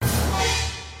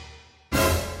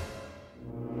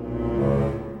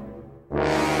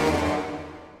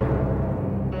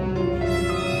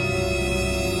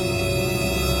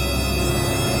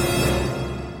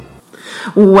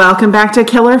Welcome back to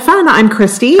Killer Fun. I'm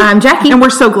Christy. I'm Jackie. And we're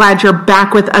so glad you're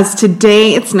back with us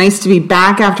today. It's nice to be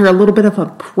back after a little bit of a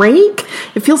break.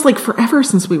 It feels like forever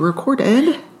since we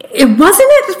recorded. It wasn't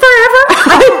it forever?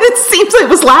 It seems like it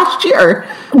was last year.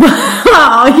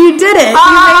 Oh, you did it. You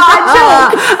made that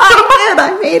joke.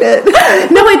 I made it.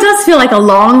 No, it does feel like a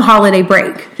long holiday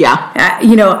break. Yeah.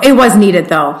 It was needed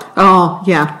though. Oh,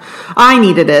 yeah. I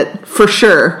needed it. For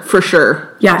sure.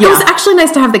 Yeah. It was actually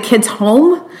nice to have the kids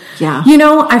home. Yeah.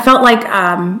 I felt like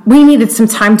we needed some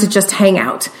time to just hang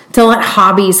out, to let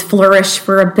hobbies flourish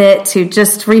for a bit, to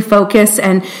just refocus.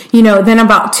 And, then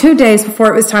about 2 days before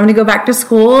it was time to go back to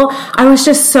school, I was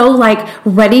just so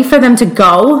ready for them to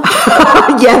go.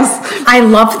 Yes. I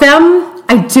love them.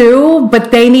 I do,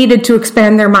 but they needed to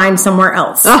expand their mind somewhere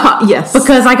else. Yes.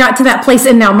 Because I got to that place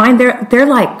and now mine, they're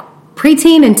like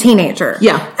preteen and teenager.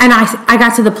 Yeah. And I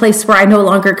got to the place where I no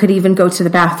longer could even go to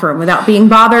the bathroom without being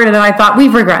bothered, and I thought,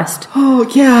 we've regressed. Oh,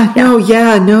 yeah.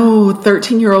 No,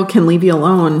 13-year-old can leave you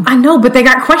alone. I know, but they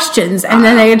got questions, and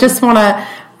then they just want to,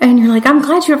 and you're like, I'm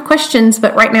glad you have questions,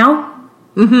 but right now,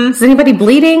 is anybody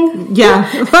bleeding? Yeah.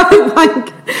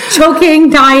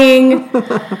 Choking, dying.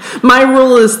 My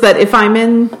rule is that if I'm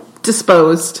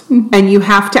indisposed and you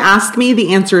have to ask me,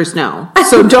 the answer is no.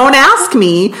 So don't ask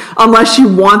me unless you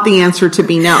want the answer to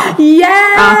be no.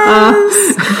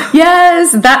 Yes.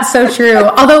 Yes, that's so true.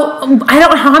 Although I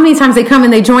don't know how many times they come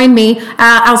and they join me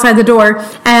outside the door,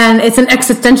 and it's an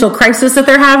existential crisis that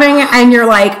they're having, and you're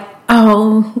like,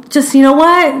 oh, just, you know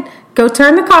what? Go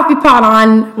turn the coffee pot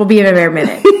on. We'll be in a bare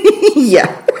minute. Yeah.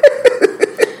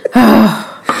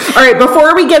 All right,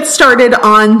 before we get started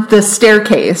on the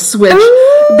staircase,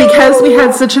 because we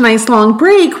had such a nice long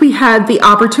break, we had the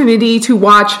opportunity to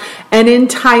watch an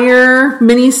entire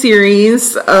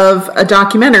mini-series of a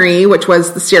documentary, which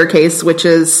was The Staircase, which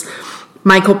is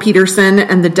Michael Peterson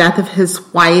and the death of his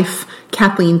wife,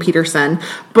 Kathleen Peterson.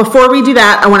 Before we do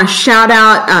that, I want to shout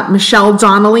out Michelle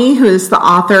Donnelly, who is the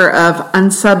author of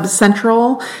Unsub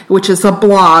Central, which is a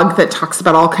blog that talks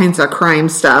about all kinds of crime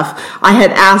stuff. I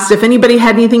had asked if anybody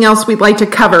had anything else we'd like to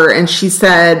cover, and I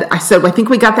said, I think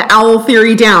we got the owl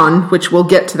theory down, which we'll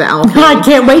get to the owl theory. I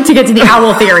can't wait to get to the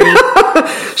owl theory.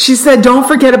 She said, don't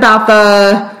forget about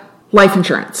the life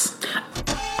insurance.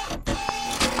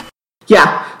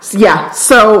 Yeah.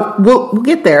 So we'll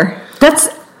get there.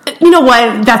 You know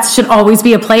what? That should always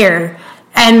be a player.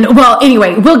 And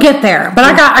anyway, we'll get there. But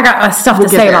I got stuff to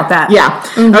say about that. Yeah.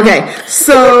 Mm-hmm. Okay.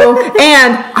 So,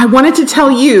 and I wanted to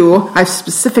tell you, I've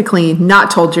specifically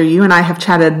not told you. You and I have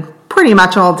chatted pretty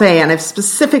much all day, and I've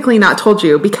specifically not told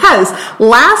you because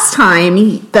last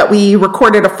time that we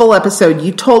recorded a full episode,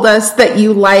 you told us that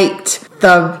you liked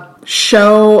the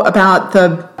show about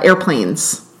the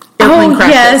airplanes. Oh,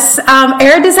 crashes. Yes.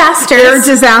 Air disasters.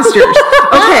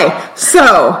 Okay,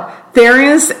 so there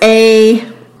is a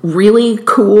really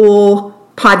cool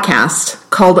podcast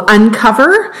called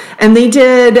Uncover, and they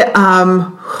did, it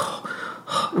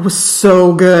was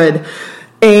so good,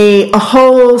 a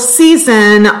whole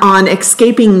season on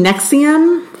escaping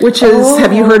NXIVM, which is,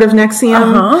 have you heard of NXIVM?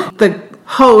 Uh-huh. The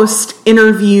host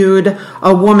interviewed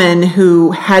a woman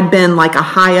who had been like a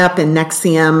high up in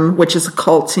NXIVM, which is a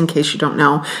cult, in case you don't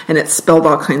know, and it's spelled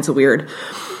all kinds of weird.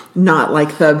 Not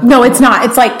like the... No, it's not.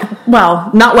 It's like,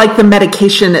 not like the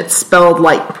medication. It's spelled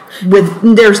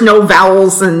there's no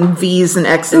vowels and V's and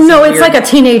X's. No, it's like a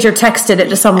teenager texted it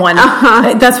to someone.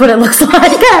 Uh-huh. That's what it looks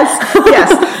like.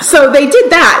 Yes. So they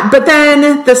did that, but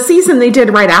then the season they did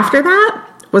right after that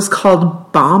was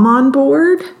called Bomb on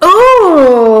Board.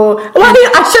 Ooh.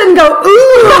 I shouldn't go,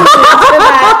 ooh.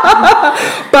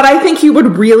 But I think you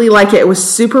would really like it. It was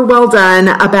super well done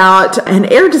about an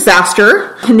air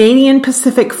disaster. Canadian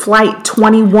Pacific Flight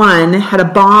 21 had a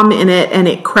bomb in it, and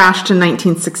it crashed in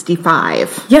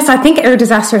 1965. Yes, I think Air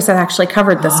Disasters had actually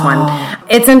covered this one.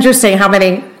 It's interesting how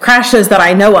many crashes that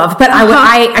I know of, but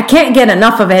I can't get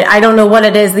enough of it. I don't know what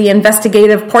it is, the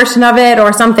investigative portion of it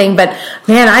or something, but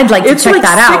man, I'd like to check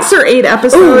that out. 6 or 8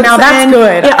 episodes. Ooh, now that's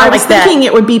good. Yeah, I was thinking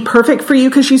it would be perfect for you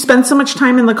because you spend so much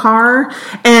time in the car,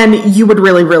 and you would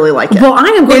really, really like it. Well, I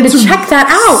am going to check that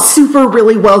out. Super,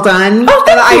 really well done. Oh,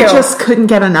 thank you. I just couldn't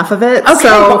get enough of it. Okay,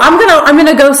 so I'm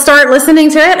gonna go start listening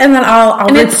to it, and then I'll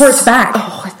report back.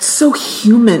 Oh, it's so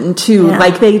human too. Yeah.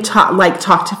 They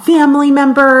talk to family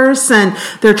members, and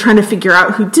they're trying to figure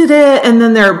out who did it, and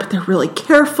then they're really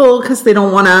careful because they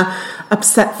don't want to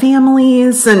upset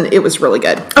families, and it was really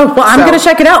good. Oh, well, I'm going to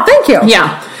check it out. Thank you.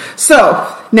 Yeah.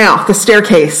 So, now, The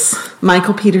Staircase.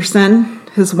 Michael Peterson,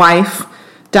 his wife,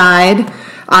 died.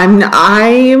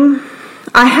 I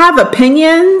have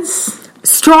opinions.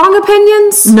 Strong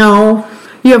opinions? No.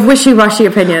 You have wishy-washy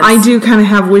opinions. I do kind of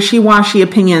have wishy-washy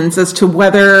opinions as to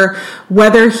whether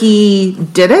he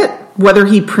did it, whether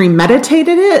he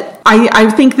premeditated it. I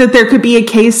think that there could be a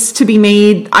case to be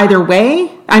made either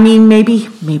way. I mean, maybe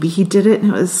he did it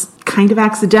and it was kind of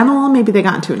accidental. Maybe they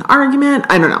got into an argument.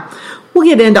 I don't know. We'll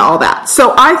get into all that.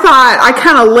 So I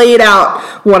kind of laid out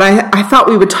what I thought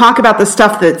we would talk about, the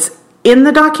stuff that's in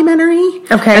the documentary.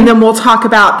 Okay. And then we'll talk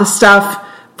about the stuff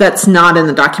that's not in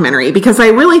the documentary, because I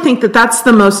really think that that's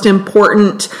the most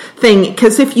important thing.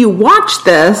 Because if you watch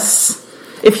this,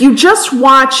 if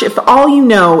all you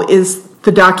know is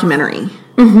the documentary,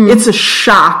 it's a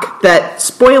shock that,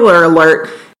 spoiler alert,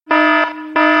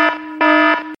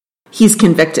 he's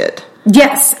convicted.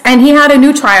 Yes, and he had a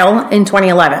new trial in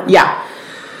 2011. Yeah.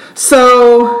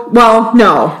 So, well,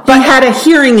 no, he had a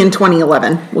hearing in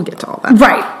 2011. We'll get to all that.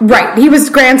 Right. He was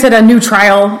granted a new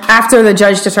trial after the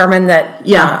judge determined that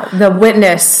the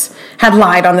witness had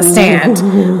lied on the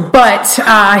stand.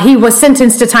 But he was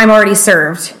sentenced to time already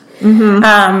served.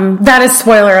 That is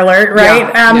spoiler alert,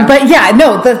 right?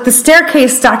 But the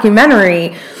Staircase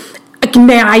documentary,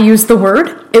 may I use the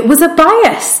word? It was a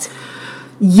biased.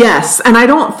 Yes, and I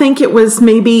don't think it was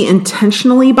maybe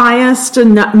intentionally biased,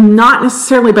 and not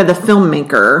necessarily by the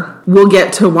filmmaker. We'll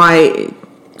get to why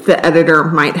the editor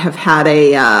might have had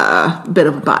a bit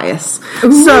of bias.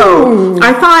 Ooh. So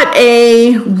I thought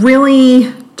a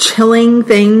really chilling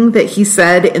thing that he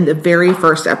said in the very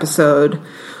first episode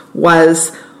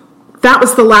was, that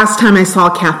was the last time I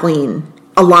saw Kathleen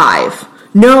alive.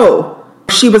 No,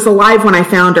 she was alive when I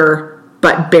found her,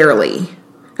 but barely.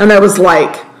 And I was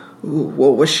like,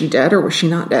 well, was she dead or was she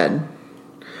not dead?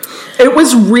 It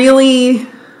was really,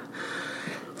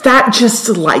 that just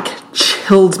like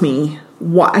chilled me.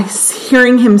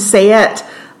 Hearing him say it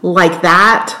like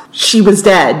that, she was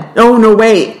dead. Oh, no,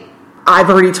 wait. I've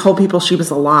already told people she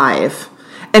was alive.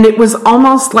 And it was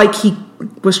almost like he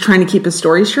was trying to keep his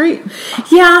story straight.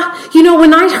 Yeah.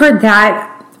 When I heard that,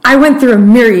 I went through a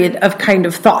myriad of kind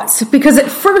of thoughts, because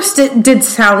at first it did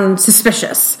sound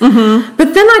suspicious. But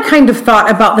then I kind of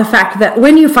thought about the fact that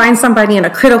when you find somebody in a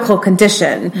critical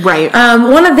condition, right?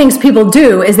 One of the things people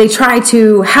do is they try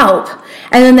to help,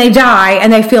 and then they die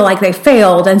and they feel like they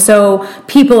failed. And so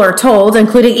people are told,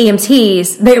 including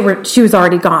EMTs, she was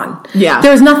already gone. Yeah.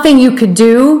 There was nothing you could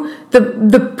do.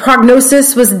 The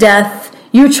prognosis was death.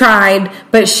 You tried,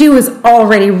 but she was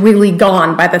already really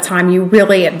gone by the time you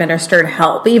really administered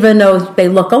help, even though they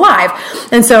look alive.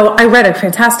 And so I read a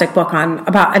fantastic book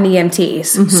about an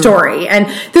EMT's story. And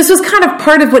this was kind of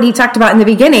part of what he talked about in the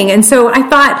beginning. And so I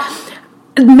thought,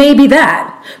 maybe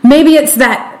it's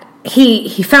that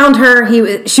he found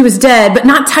her, she was dead, but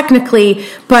not technically,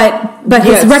 but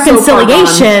his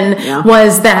reconciliation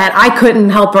was that I couldn't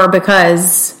help her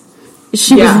because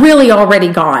she was really already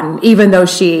gone, even though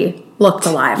she looked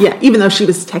alive. Yeah, even though she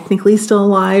was technically still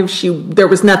alive, there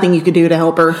was nothing you could do to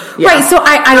help her. Yeah. Right, so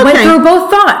I went through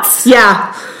both thoughts.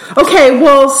 Yeah. Okay,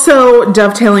 well, so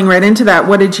dovetailing right into that,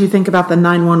 what did you think about the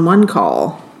 911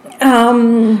 call?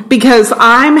 Because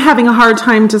I'm having a hard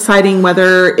time deciding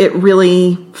whether it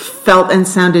really felt and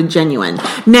sounded genuine.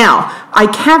 Now, I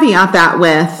caveat that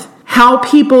with how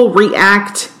people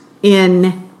react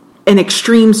in an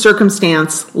extreme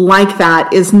circumstance like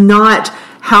that is not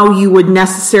how you would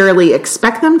necessarily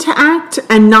expect them to act,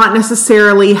 and not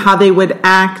necessarily how they would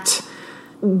act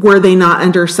were they not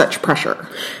under such pressure.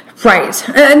 Right.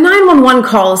 911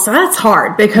 calls, that's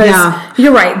hard, because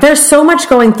you're right. There's so much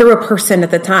going through a person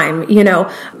at the time.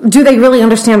 Do they really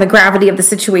understand the gravity of the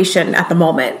situation at the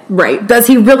moment? Right. Does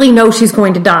he really know she's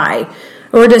going to die?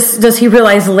 Or does he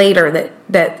realize later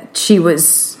that she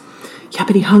was... Yeah,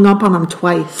 but he hung up on him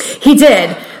twice. He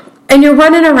did. And you're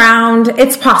running around.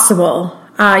 It's possible.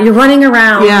 You're running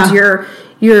around. Yeah.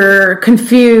 You're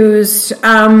confused.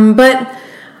 But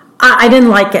I didn't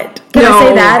like it. Can I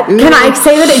say that? Can I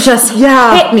say that it just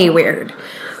hit me weird?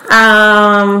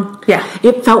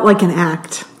 It felt like an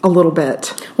act a little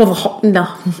bit. Well,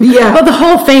 Well, the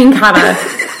whole thing kind of.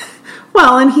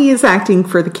 Well, and he is acting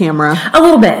for the camera a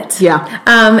little bit. Yeah.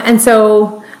 And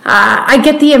so I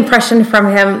get the impression from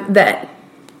him that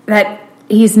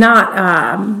he's not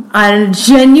a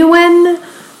genuine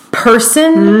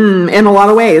person. In a lot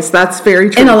of ways. That's very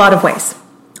true. In a lot of ways.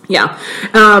 Yeah.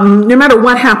 No matter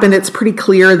what happened, it's pretty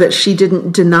clear that she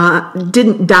didn't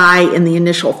die in the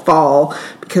initial fall,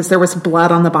 because there was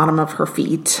blood on the bottom of her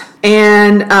feet.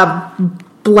 And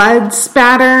blood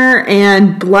spatter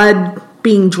and blood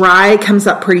being dry comes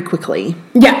up pretty quickly.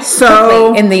 Yeah.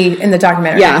 So in the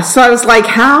documentary. Yeah. So I was like,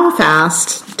 how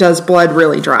fast does blood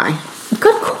really dry?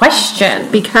 Good question.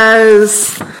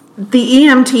 Because the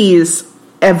EMTs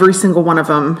every single one of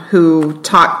them who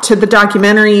talked to the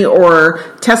documentary or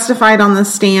testified on the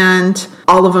stand,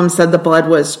 all of them said the blood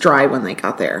was dry when they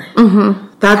got there. Mm-hmm.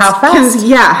 That's how fast?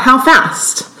 Yeah, how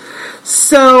fast.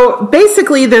 So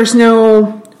basically there's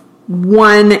no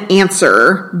one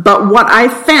answer, but what I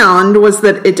found was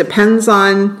that it depends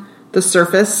on the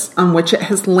surface on which it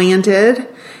has landed,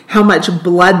 how much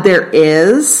blood there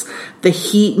is, the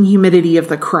heat and humidity of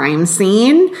the crime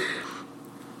scene.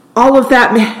 All of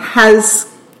that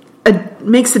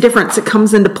makes a difference. It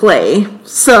comes into play.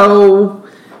 So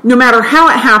no matter how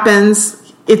it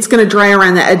happens, it's going to dry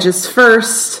around the edges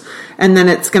first, and then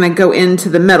it's going to go into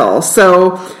the middle.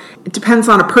 So it depends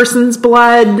on a person's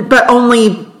blood, but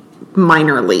only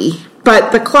minorly.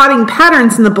 But the clotting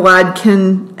patterns in the blood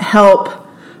can help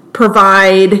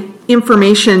provide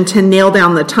information to nail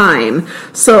down the time.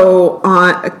 So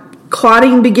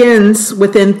clotting begins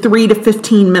within 3 to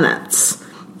 15 minutes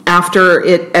after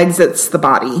it exits the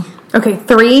body. Okay,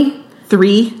 3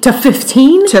 to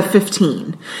 15? To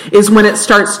 15 is when it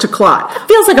starts to clot.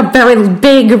 Feels like a very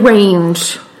big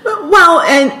range. Well,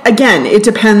 and again, it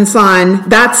depends on,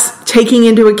 that's taking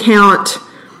into account,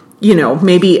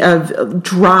 maybe a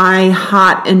dry,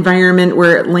 hot environment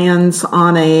where it lands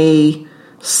on a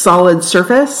solid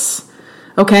surface.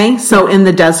 Okay, so in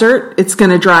the desert, it's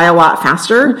going to dry a lot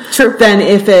faster than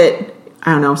if it,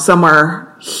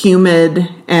 somewhere humid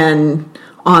and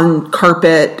on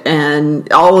carpet,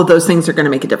 and all of those things are going to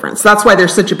make a difference. That's why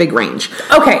there's such a big range.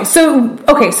 Okay, so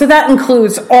that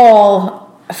includes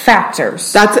all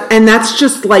factors. That's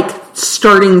just like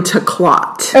starting to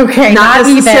clot. Okay, not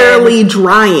necessarily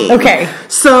drying. Okay.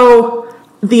 So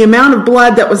the amount of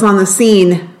blood that was on the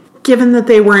scene, given that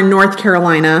they were in North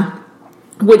Carolina,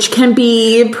 which can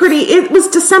be it was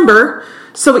December,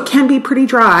 so it can be pretty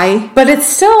dry. But it's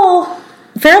still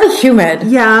fairly humid.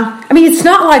 Yeah. I mean, it's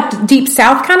not like deep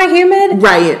south kind of humid.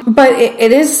 Right. But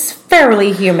it is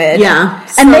fairly humid. Yeah.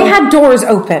 And they had doors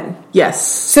open. Yes.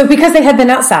 So because they had been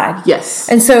outside. Yes.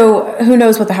 And so who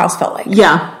knows what the house felt like.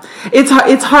 Yeah.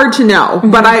 It's hard to know.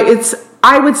 Mm-hmm. But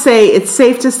I would say it's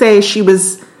safe to say she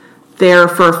was there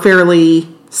for a fairly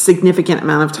significant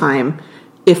amount of time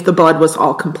if the blood was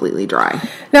all completely dry.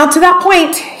 Now, to that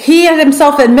point, he had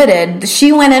himself admitted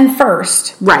she went in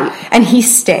first. Right. And he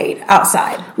stayed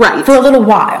outside. Right. For a little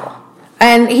while.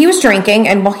 And he was drinking,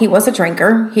 and he was a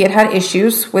drinker. He had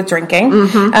issues with drinking.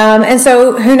 Mm-hmm. And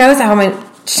so who knows how much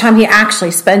time he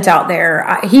actually spent out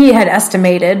there. He had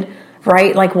estimated,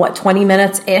 right, 20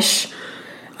 minutes-ish.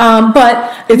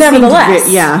 But nevertheless.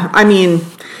 Yeah, I mean,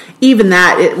 even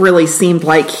that, it really seemed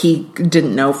like he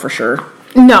didn't know for sure.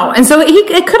 No, and so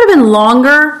it could have been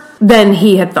longer than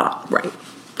he had thought. Right.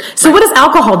 So what does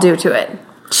alcohol do to it?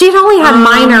 She had only had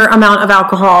minor amount of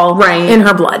alcohol in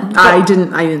her blood. I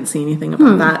didn't see anything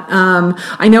about that.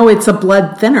 I know it's a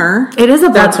blood thinner. It is a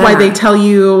blood That's thinner. why they tell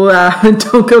you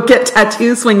don't go get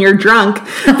tattoos when you're drunk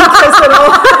because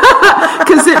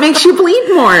it makes you bleed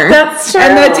more. That's true.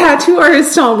 And the tattoo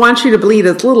artists don't want you to bleed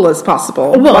as little as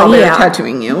possible while they're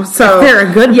tattooing you. So they're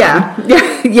a good yeah.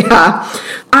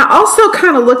 I also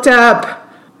kind of looked up.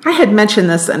 I had mentioned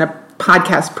this in a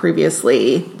podcast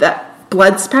previously that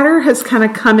blood spatter has kind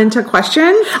of come into question.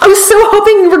 I was so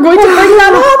hoping you were going to bring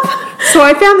that up. So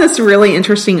I found this really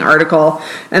interesting article,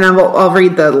 and I'll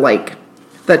read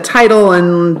the title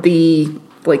and the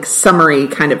summary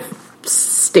kind of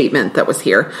statement that was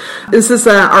here. This is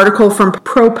an article from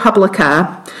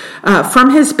ProPublica.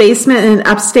 From his basement in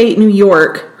upstate New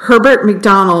York, Herbert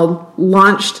McDonald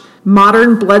launched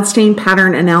modern bloodstain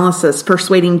pattern analysis,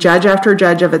 persuading judge after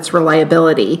judge of its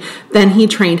reliability. Then he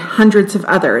trained hundreds of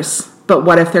others. But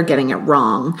what if they're getting it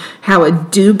wrong? How a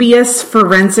dubious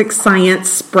forensic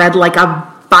science spread like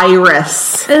a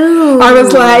virus. Ooh. I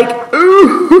was like,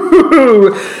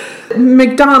 ooh.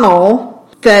 McDonald,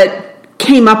 that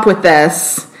came up with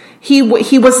this, he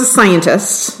was a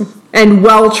scientist and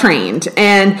well-trained.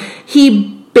 And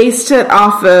he based it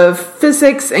off of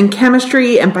physics and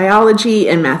chemistry and biology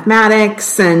and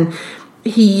mathematics, and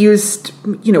he used,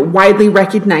 widely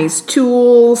recognized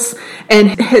tools,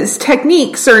 and his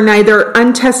techniques are neither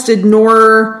untested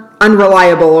nor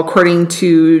unreliable, according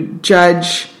to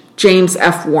Judge James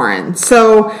F. Warren.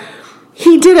 So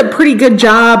he did a pretty good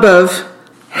job of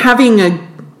having a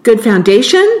good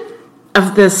foundation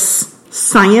of this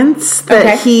science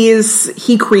that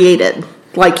he created.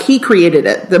 He created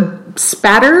it. The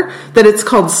spatter, that it's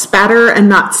called spatter and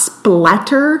not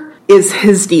splatter, is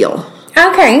his deal.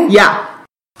 Okay. Yeah.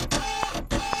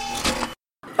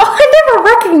 I never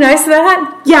recognized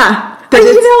that. Yeah.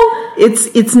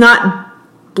 It's not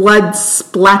blood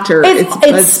splatter.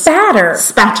 It's spatter.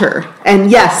 Spatter. And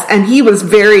yes, and he was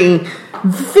very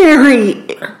very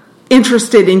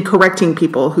interested in correcting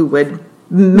people who would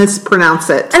mispronounce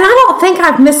it. And I don't think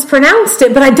I've mispronounced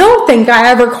it, but I don't think I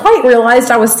ever quite realized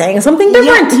I was saying something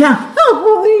different. Yeah. Oh,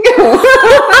 well, there you go.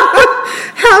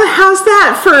 How's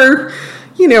that for,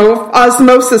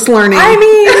 osmosis learning? I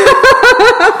mean,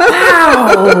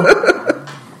 wow.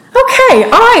 Okay,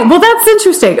 all right. Well, that's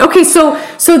interesting. Okay, so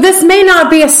this may not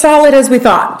be as solid as we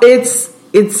thought. It's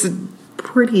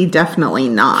pretty definitely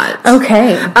not.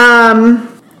 Okay.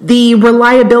 The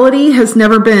reliability has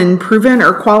never been proven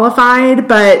or qualified,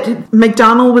 but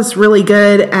McDonnell was really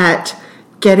good at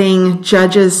getting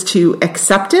judges to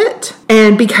accept it.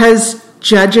 And because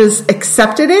judges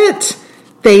accepted it,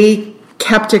 they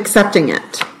kept accepting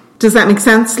it. Does that make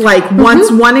sense? Like,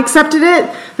 once one accepted it,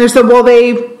 they said, well,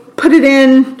 they put it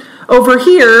in over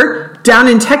here. Down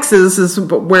in Texas is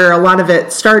where a lot of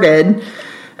it started.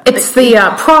 It's the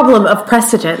problem of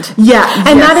precedent. Yeah.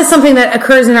 And that is something that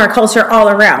occurs in our culture all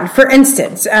around. For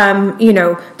instance,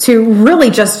 to really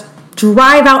just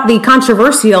drive out the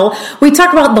controversial, we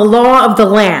talk about the law of the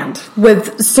land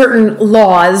with certain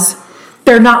laws.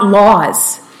 They're not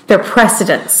laws. They're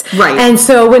precedents. Right. And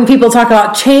so when people talk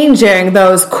about changing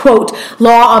those, quote,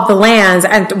 law of the lands,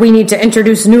 and we need to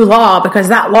introduce new law because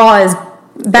that law is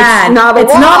bad. It's not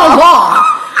a law.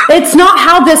 It's not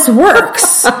how this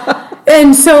works.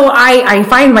 And so I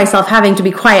find myself having to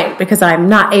be quiet because I'm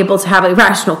not able to have a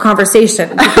rational conversation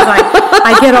because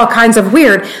I get all kinds of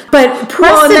weird. But precedent.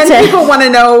 Well, and then people want to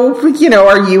know,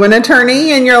 are you an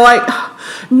attorney? And you're like,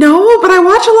 no, but I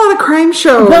watch a lot of crime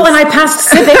shows. Well, and I passed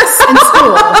civics in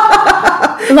school.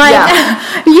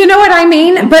 You know what I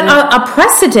mean? But a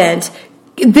precedent.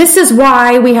 This is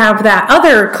why we have that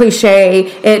other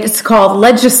cliche. It's called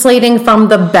legislating from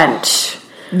the bench.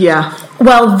 Yeah.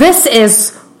 Well, this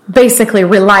is basically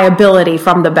reliability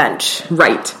from the bench.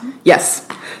 Right. Yes.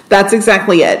 That's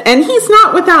exactly it. And he's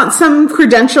not without some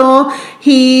credential.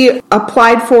 He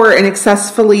applied for and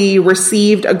successfully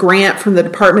received a grant from the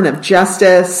Department of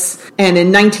Justice. And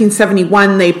in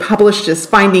 1971, they published his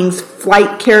findings,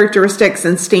 Flight Characteristics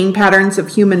and Stain Patterns of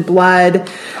Human Blood,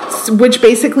 which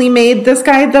basically made this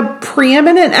guy the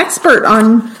preeminent expert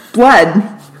on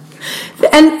blood.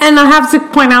 And I have to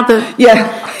point out that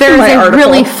there's a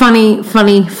really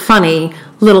funny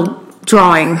little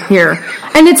drawing here,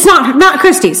 and it's not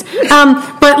Christie's,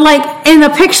 but like in the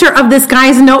picture of this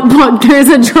guy's notebook, there's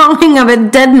a drawing of a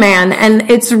dead man, and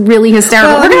it's really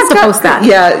hysterical. We're gonna have to post that.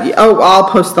 Yeah. Oh, I'll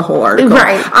post the whole article.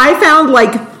 Right. I found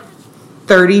like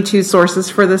 32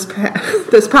 sources for this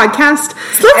podcast.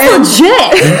 That's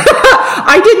legit.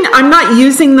 I'm not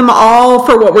using them all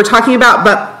for what we're talking about,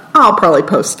 but I'll probably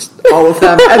post all of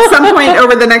them at some point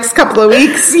over the next couple of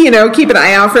weeks. Keep an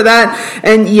eye out for that.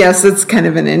 And yes, it's kind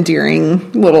of an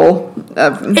endearing little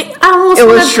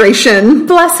illustration.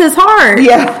 Bless his heart.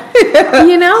 Yeah.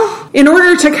 In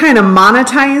order to kind of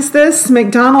monetize this,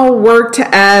 McDonnell worked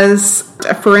as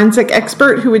a forensic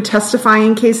expert who would testify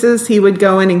in cases. He would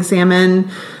go and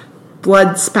examine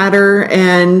blood spatter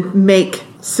and make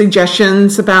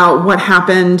suggestions about what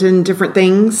happened and different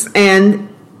things. And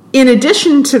in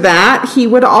addition to that, he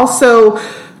would also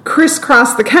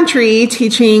crisscross the country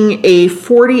teaching a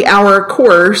 40-hour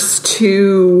course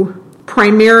to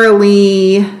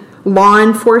primarily law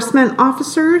enforcement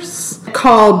officers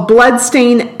called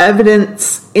Bloodstain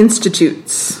Evidence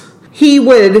Institutes. He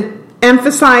would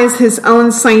emphasize his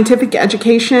own scientific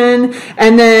education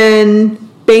and then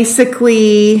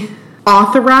basically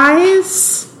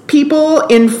authorize people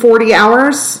in 40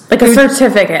 hours. Like a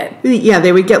certificate. Yeah,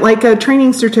 they would get like a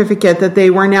training certificate that they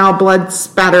were now blood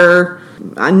spatter,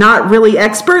 not really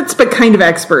experts, but kind of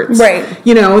experts. Right.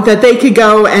 That they could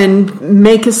go and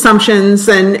make assumptions.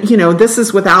 And, this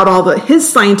is without all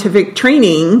his scientific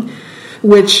training,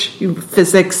 which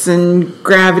physics and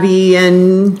gravity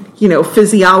and,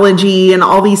 physiology and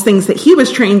all these things that he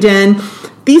was trained in.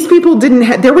 These people didn't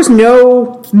have, there was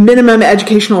no minimum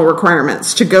educational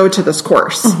requirements to go to this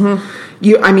course. Mm-hmm.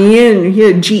 You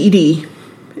had GED.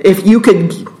 If you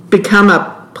could become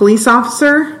a police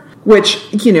officer, which,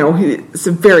 is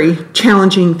a very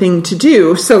challenging thing to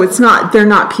do. So they're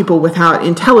not people without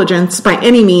intelligence by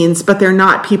any means, but they're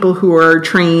not people who are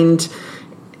trained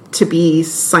to be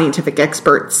scientific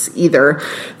experts either.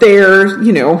 They're,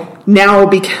 now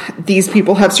these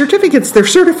people have certificates. They're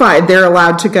certified. They're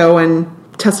allowed to go and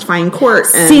testify in court.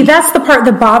 See, that's the part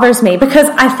that bothers me, because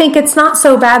I think it's not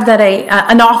so bad that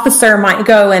an officer might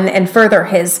go and further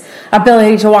his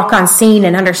ability to walk on scene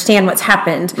and understand what's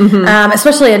happened,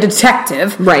 especially a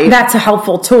detective. Right. That's a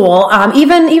helpful tool.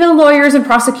 Even lawyers and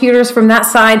prosecutors from that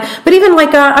side, but even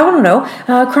like,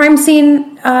 crime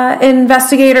scene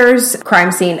investigators,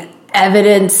 crime scene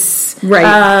evidence.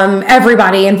 Right.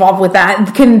 Everybody involved with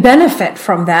that can benefit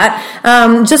from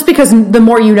that. Just because the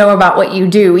more you know about what you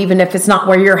do, even if it's not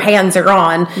where your hands are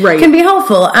on, right, can be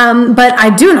helpful. But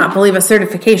I do not believe a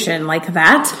certification like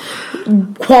that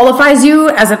qualifies you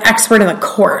as an expert in the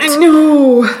court.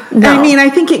 No. I mean, I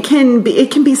think it can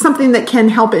be something that can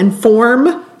help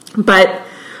inform, but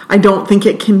I don't think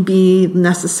it can be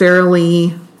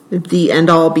necessarily the end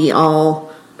all be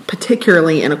all,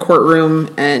 particularly in a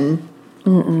courtroom and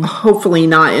hopefully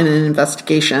not in an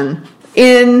investigation.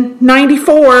 In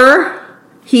 94,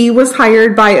 he was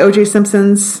hired by O.J.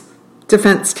 Simpson's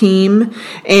defense team,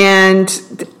 and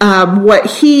what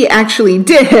he actually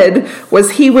did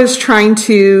was he was trying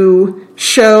to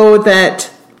show that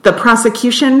the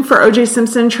prosecution for O.J.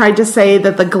 Simpson tried to say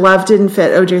that the glove didn't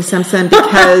fit O.J. Simpson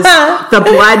because the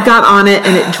blood got on it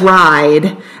and it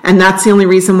dried, and that's the only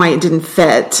reason why it didn't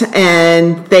fit.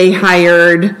 And they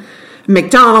hired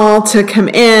McDonnell to come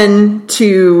in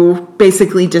to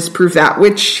basically disprove that,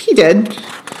 which he did.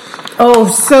 Oh,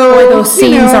 so those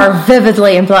scenes are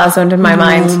vividly emblazoned in my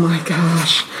mind. Oh my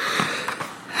gosh.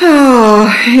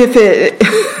 Oh,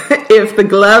 if the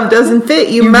glove doesn't fit,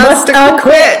 you must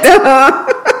acquit.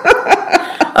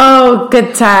 Oh,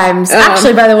 good times.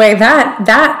 Actually, by the way,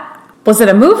 that was it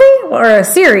a movie or a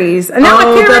series? Now I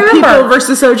can't remember. People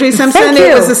versus O.J. Simpson.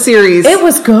 It was a series. It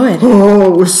was good.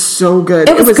 Oh, it was so good.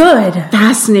 It was good.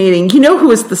 Fascinating. You know who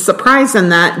was the surprise in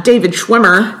that? David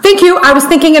Schwimmer. Thank you. I was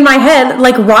thinking in my head,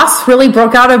 like Ross really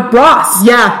broke out of Ross.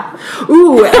 Yeah.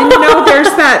 Ooh, and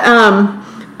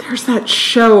there's that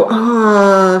show,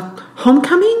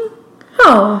 Homecoming?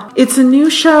 Oh. It's a new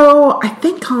show, I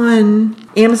think on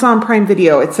Amazon Prime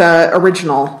Video. It's a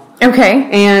original. Okay.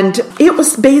 And it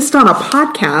was based on a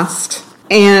podcast,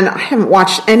 and I haven't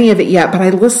watched any of it yet, but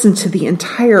I listened to the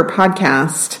entire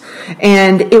podcast,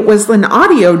 and it was an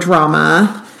audio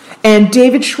drama, and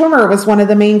David Schwimmer was one of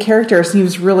the main characters. He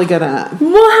was really good at it.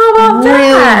 Well, how about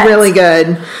that? Really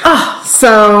good. Oh.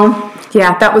 So...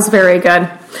 yeah, that was very good.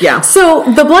 Yeah. So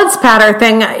the blood spatter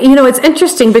thing, it's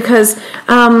interesting because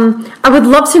I would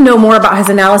love to know more about his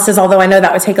analysis, although I know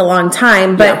that would take a long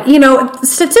time. But,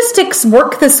 statistics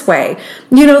work this way.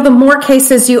 The more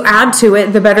cases you add to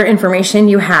it, the better information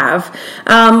you have.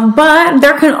 But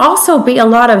there can also be a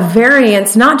lot of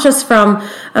variance, not just from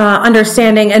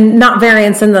understanding, and not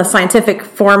variance in the scientific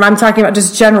form. I'm talking about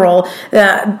just general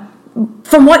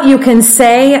from what you can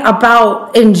say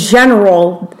about in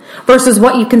general versus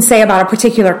what you can say about a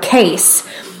particular case,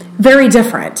 very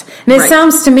different. And it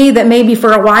sounds to me that maybe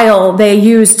for a while they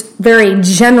used very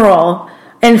general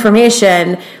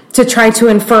information to try to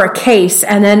infer a case,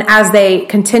 and then as they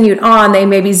continued on, they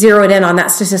maybe zeroed in on that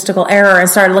statistical error and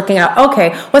started looking at,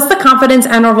 okay, what's the confidence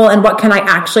interval and what can I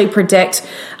actually predict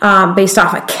based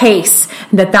off a case,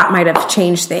 that might have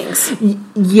changed things.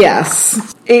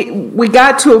 Yes. We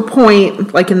got to a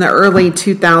point, like in the early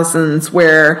 2000s,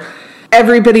 where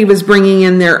everybody was bringing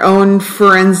in their own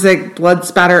forensic blood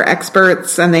spatter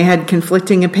experts, and they had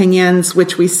conflicting opinions,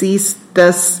 which we see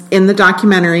this in the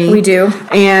documentary. We do.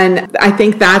 And I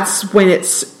think that's when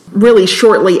it's really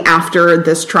shortly after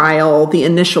this trial, the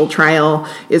initial trial,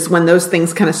 is when those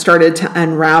things kind of started to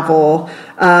unravel.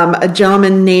 A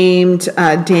gentleman named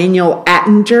Daniel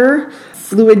Attinger,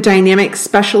 fluid dynamics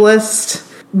specialist,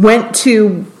 went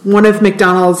to one of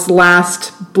McDonnell's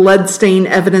last blood stain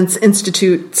evidence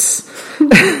institutes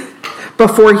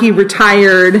before he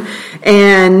retired,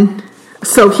 and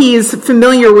so he's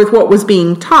familiar with what was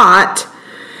being taught,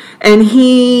 and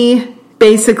he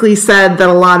basically said that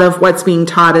a lot of what's being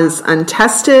taught is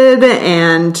untested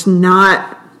and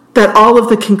not, that all of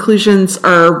the conclusions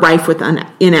are rife with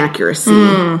inaccuracy.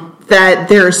 That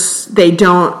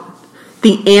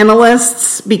the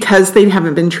analysts, because they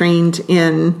haven't been trained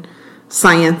in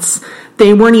science,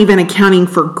 they weren't even accounting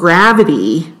for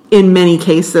gravity in many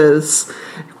cases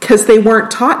because they weren't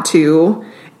taught to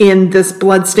in this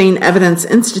Bloodstain Evidence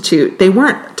Institute. They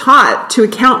weren't taught to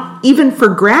account even for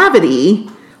gravity,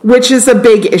 which is a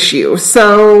big issue.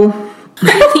 So,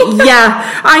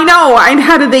 yeah, I know.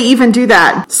 How did they even do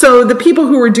that? So the people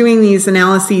who were doing these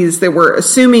analyses, they were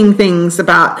assuming things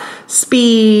about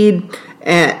speed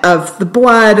of the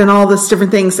blood and all this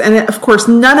different things. And of course,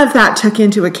 none of that took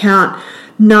into account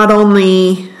not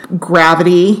only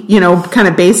gravity, kind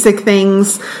of basic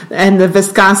things, and the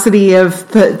viscosity of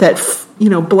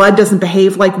blood doesn't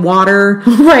behave like water.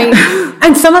 Right.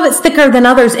 And some of it's thicker than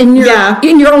others in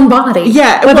your own body.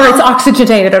 Yeah. Whether it's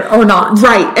oxygenated or not.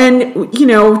 Right. And,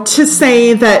 to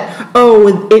say that,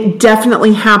 it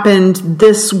definitely happened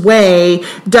this way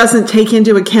doesn't take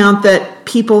into account that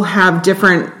people have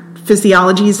different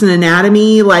physiologies and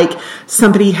anatomy, like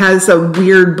somebody has a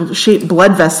weird shaped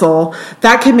blood vessel,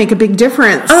 that could make a big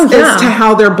difference as to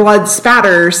how their blood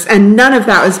spatters, and none of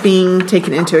that was being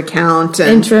taken into account. And,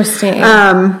 interesting.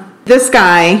 This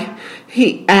guy,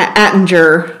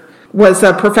 Attinger, was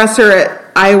a professor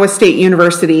at Iowa State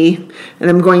University, and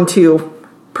I'm going to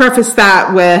preface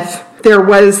that with there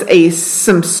was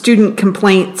some student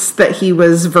complaints that he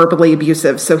was verbally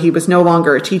abusive, so he was no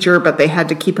longer a teacher, but they had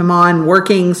to keep him on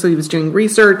working, so he was doing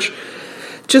research.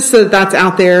 Just so that's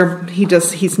out there,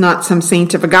 he's not some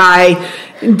saint of a guy.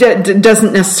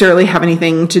 Doesn't necessarily have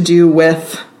anything to do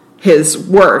with his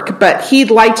work, but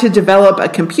he'd like to develop a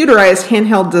computerized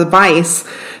handheld device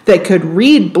that could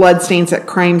read bloodstains at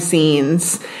crime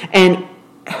scenes and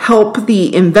help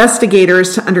the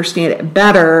investigators to understand it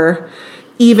better,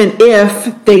 even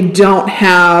if they don't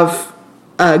have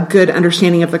a good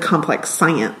understanding of the complex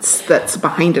science that's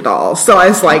behind it all. So I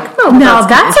was like, oh, now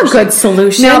that's a good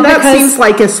solution. Now that seems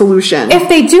like a solution. If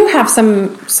they do have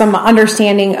some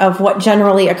understanding of what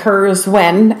generally occurs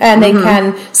when, and they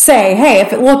can say, hey,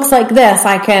 if it looks like this,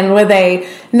 I can, with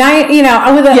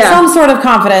some sort of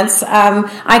confidence,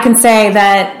 I can say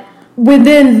that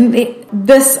within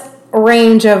this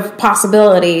range of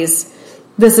possibilities,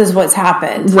 this is what's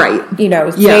happened. Right.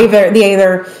 They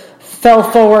either fell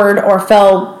forward or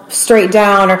fell straight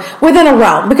down or within a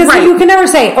realm, because you can never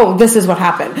say, oh, this is what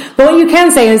happened. But what you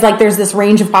can say is, like, there's this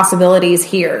range of possibilities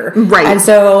here. Right.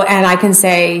 And I can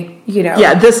say,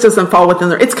 yeah, this doesn't fall within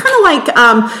there. It's kind of like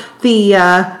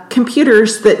the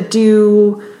computers that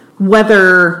do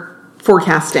weather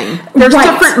forecasting. There's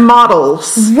different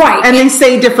models. Right. And they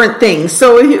say different things.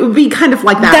 So it would be kind of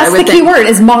like that. That's the key word,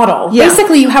 is model. Yeah.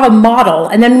 Basically, you have a model,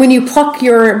 and then when you pluck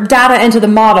your data into the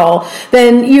model,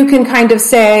 then you can kind of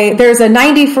say there's a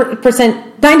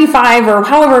 95 or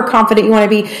however confident you want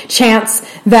to be chance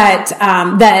that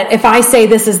that if I say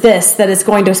this is this, that it's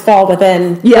going to fall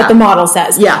within what the model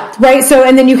says. Yeah. Right? So,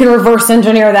 and then you can reverse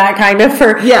engineer that kind of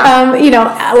for,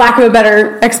 lack of a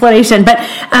better explanation. But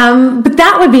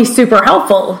that would be super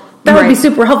helpful. That would be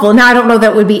super helpful. Now, I don't know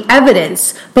that would be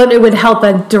evidence, but it would help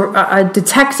a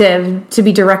detective to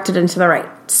be directed into the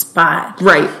right spot.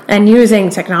 Right. And using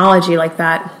technology like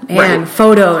that and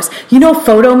photos.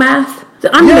 Photomath?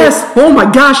 Oh my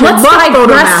gosh, let's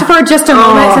digress for just a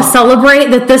moment to celebrate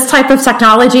that this type of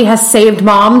technology has saved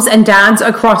moms and dads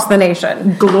across the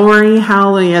nation. Glory,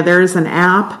 hallelujah. There's an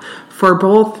app for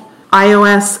both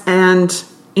iOS and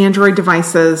Android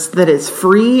devices that is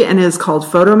free and is called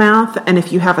Photomath. And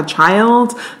if you have a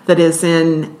child that is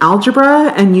in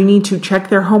algebra and you need to check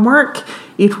their homework,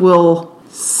 it will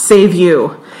save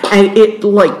you. And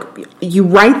you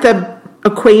write the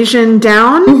equation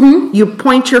down, you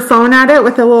point your phone at it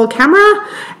with a little camera,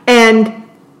 and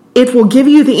it will give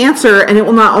you the answer. And it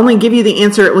will not only give you the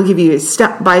answer, it will give you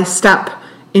step-by-step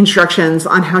instructions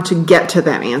on how to get to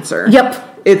that answer. Yep.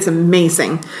 It's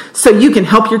amazing. So you can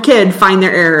help your kid find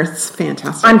their error. It's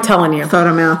fantastic. I'm telling you.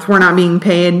 Photomath. We're not being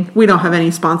paid. We don't have any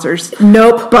sponsors.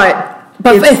 Nope. But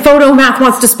if Photomath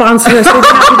wants to sponsor us, we're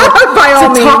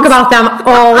happy to talk about them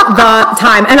all the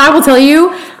time. And I will tell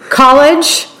you,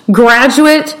 college,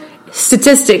 graduate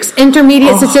statistics,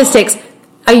 intermediate statistics,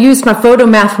 I used my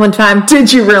Photomath one time.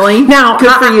 Did you really? Now,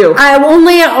 good for you. I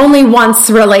only once,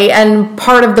 really, and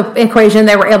part of the equation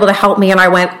they were able to help me, and I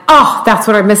went, oh, that's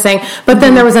what I'm missing. But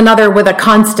then there was another with a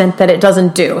constant that it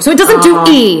doesn't do. So it doesn't do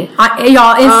E.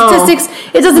 Y'all, in statistics,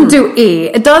 it doesn't do E.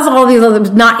 It does all these other,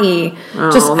 not E.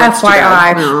 Just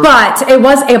FYI. But it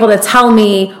was able to tell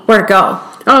me where to go.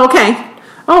 Oh, okay.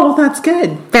 Oh, well, that's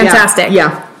good. Fantastic.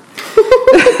 Yeah.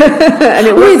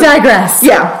 We digress.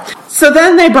 Yeah. So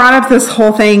then they brought up this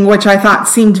whole thing, which I thought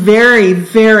seemed very,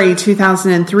 very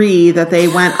 2003, that they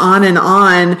went on and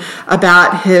on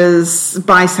about his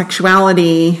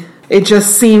bisexuality. It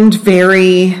just seemed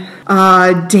very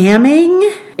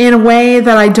damning in a way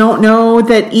that I don't know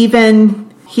that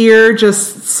even here,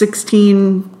 just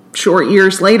 16 short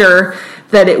years later,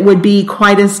 that it would be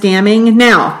quite as damning.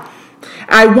 Now,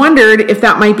 I wondered if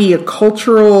that might be a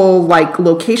cultural,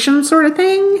 location sort of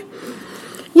thing.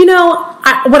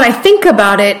 What I think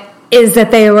about it is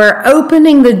that they were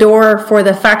opening the door for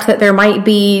the fact that there might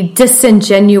be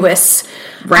disingenuous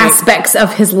aspects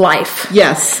of his life.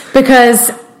 Yes.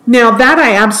 Because... Now, that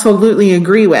I absolutely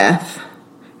agree with.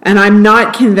 And I'm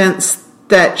not convinced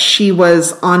that she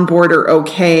was on board or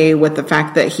okay with the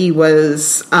fact that he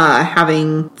was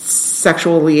having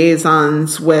sexual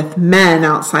liaisons with men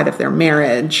outside of their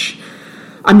marriage.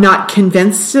 I'm not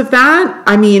convinced of that.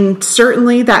 I mean,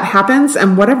 certainly that happens,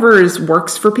 and whatever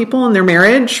works for people in their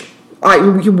marriage,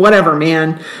 whatever,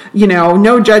 man,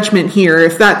 no judgment here.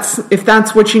 If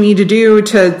that's what you need to do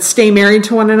to stay married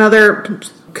to one another,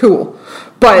 cool.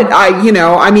 But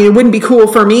it wouldn't be cool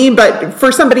for me, but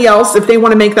for somebody else, if they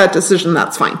want to make that decision,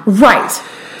 that's fine. Right.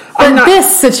 But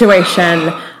this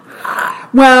situation,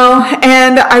 well,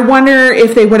 and I wonder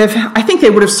if they would have, I think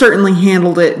they would have certainly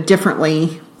handled it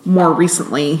differently more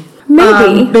recently.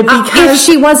 Maybe. But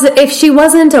because if she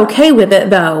wasn't okay with it,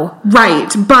 though.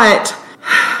 Right. But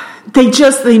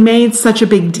they made such a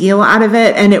big deal out of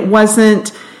it, and it was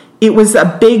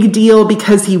a big deal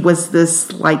because he was this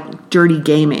dirty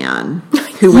gay man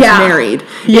who was married.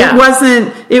 Yeah.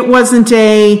 It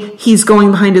wasn't he's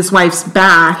going behind his wife's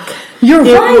back. You're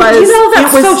right.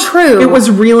 That's so true. It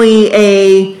was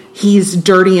really he's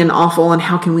dirty and awful, and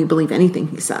how can we believe anything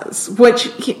he says? Which,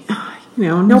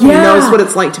 nobody knows what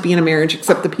it's like to be in a marriage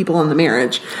except the people in the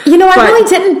marriage. I really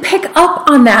didn't pick up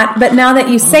on that, but now that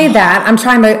you say that,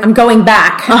 I'm going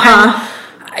back.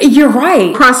 You're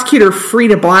right. Prosecutor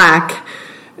Frida Black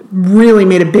really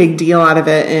made a big deal out of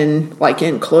it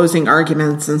in closing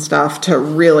arguments and stuff, to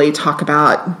really talk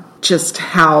about just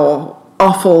how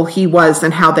awful he was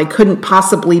and how they couldn't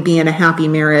possibly be in a happy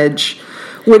marriage,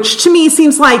 which to me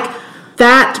seems like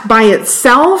that by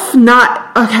itself,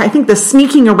 I think the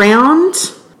sneaking around,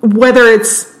 whether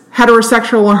it's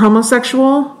heterosexual or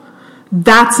homosexual,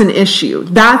 that's an issue.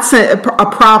 That's a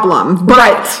problem.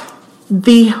 But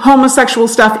the homosexual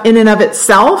stuff in and of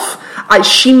itself,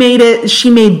 she made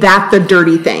that the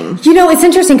dirty thing. It's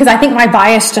interesting because I think my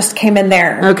bias just came in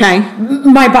there. Okay.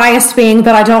 My bias being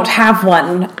that I don't have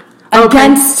one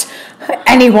against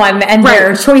anyone and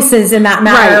their choices in that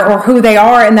matter, or who they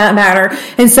are in that matter.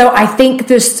 And so I think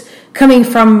just coming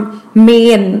from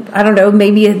me and, I don't know,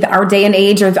 maybe our day and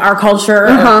age or our culture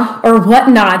or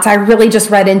whatnot, I really just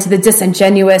read into the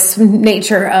disingenuous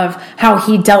nature of how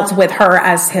he dealt with her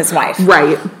as his wife.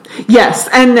 Right. Yes.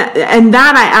 And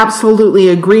that I absolutely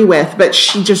agree with, but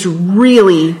she just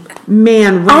really,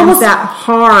 ran that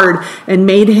hard and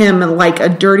made him a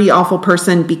dirty, awful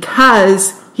person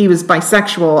because he was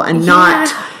bisexual and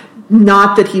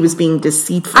not that he was being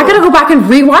deceitful. I gotta go back and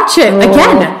rewatch it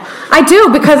again. I do,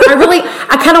 because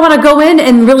I kind of want to go in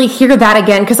and really hear that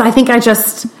again, because I think I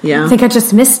just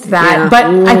missed that. Yeah.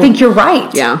 But I think you're right.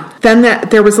 Yeah. Then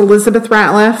there was Elizabeth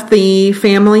Ratliff, the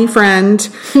family friend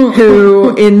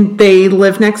who they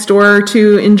live next door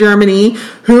to in Germany,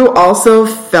 who also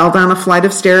fell down a flight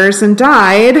of stairs and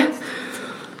died.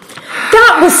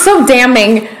 That was so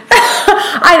damning.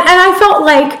 I felt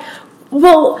like,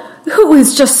 well, who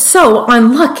is just so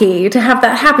unlucky to have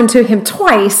that happen to him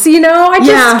twice, I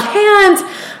just can't.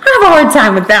 I have a hard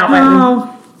time with that one.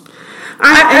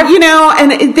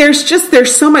 And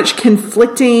there's so much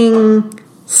conflicting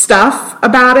stuff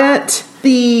about it.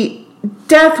 The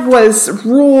death was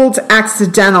ruled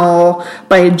accidental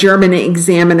by a German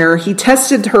examiner. He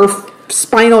tested her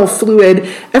spinal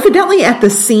fluid evidently at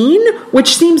the scene,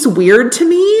 which seems weird to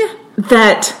me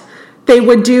that they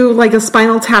would do a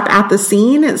spinal tap at the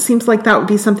scene. It seems like that would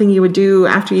be something you would do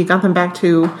after you got them back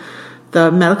to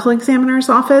the medical examiner's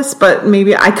office, but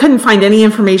maybe I couldn't find any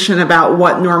information about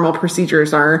what normal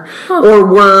procedures are or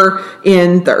were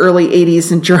in the early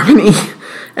 80s in Germany.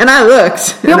 And I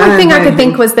looked. The only thing I could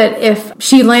think was that if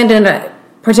she landed in a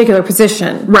particular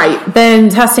position, then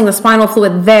testing the spinal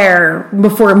fluid there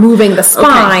before moving the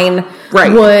spine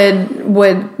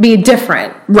would be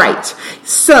different. Right.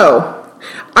 So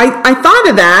I thought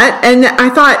of that, and I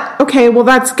thought, okay, well,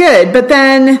 that's good. But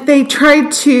then they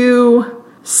tried to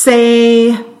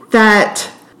say that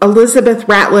Elizabeth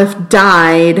Ratliff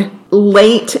died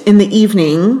late in the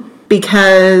evening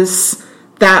because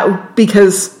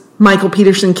Michael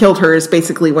Peterson killed her is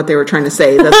basically what they were trying to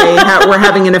say, that they were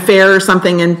having an affair or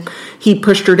something, and he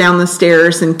pushed her down the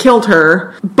stairs and killed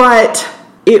her. But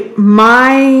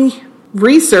my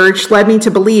research led me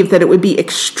to believe that it would be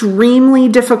extremely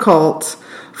difficult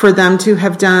for them to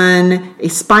have done a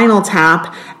spinal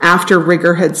tap after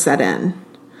rigor had set in.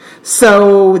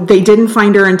 So they didn't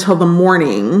find her until the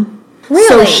morning. Really?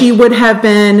 So she would have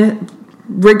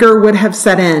rigor would have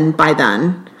set in by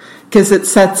then, because it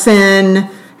sets in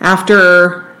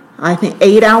after, I think,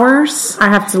 8 hours. I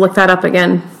have to look that up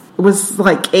again. It was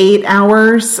 8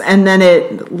 hours, and then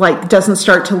it doesn't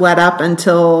start to let up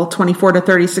until 24 to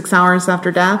 36 hours after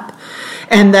death.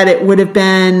 And that it would have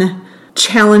been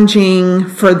challenging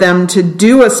for them to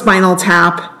do a spinal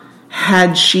tap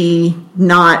had she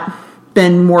not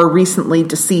been more recently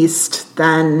deceased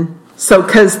than... So,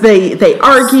 because they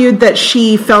argued that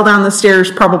she fell down the stairs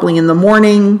probably in the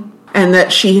morning, and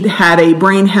that she had a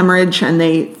brain hemorrhage, and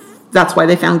that's why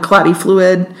they found clotty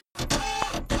fluid.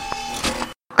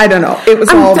 I don't know. It was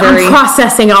all very... I'm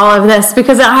processing all of this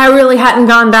because I really hadn't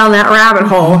gone down that rabbit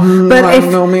hole. But I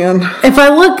don't know, man. If I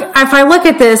look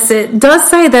at this, it does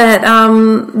say that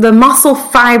the muscle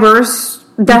fibers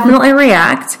definitely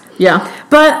react. Yeah.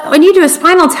 But when you do a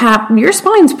spinal tap, your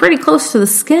spine's pretty close to the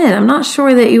skin. I'm not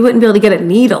sure that you wouldn't be able to get a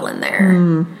needle in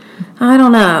there. I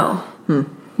don't know.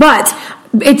 But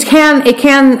it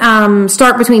can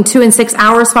start between 2 and 6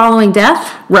 hours following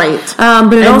death. Right.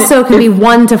 But it also can be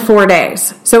 1 to 4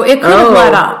 days. So it could have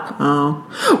let up.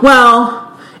 Oh.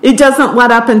 Well, it doesn't let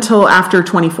up until after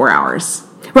 24 hours.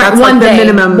 Right, That's one like day,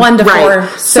 the minimum. 1 to 4.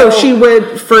 So she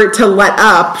would, for it to let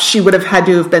up, she would have had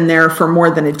to have been there for more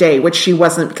than a day, which she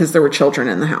wasn't because there were children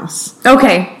in the house.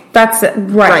 Okay, that's it.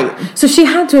 Right. So she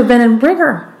had to have been in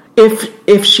rigor.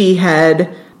 If she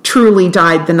had truly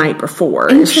died the night before.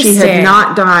 If she had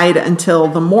not died until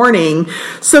the morning.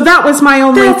 So that was my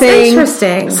only thing.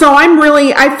 Interesting. So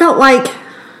I felt like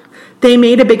they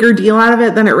made a bigger deal out of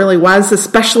it than it really was,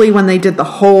 especially when they did the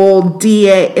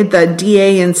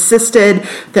DA insisted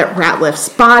that Ratliff's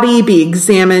body be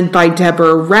examined by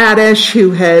Deborah Radish,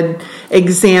 who had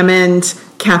examined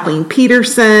Kathleen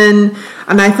Peterson.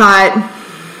 And I thought,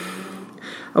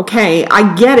 okay,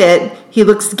 I get it. He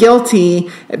looks guilty,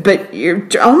 but you're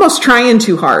almost trying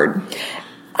too hard.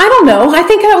 I don't know. I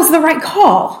think that was the right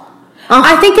call.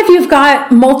 I think if you've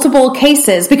got multiple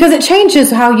cases, because it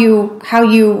changes how you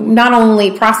not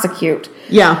only prosecute.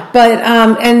 Yeah.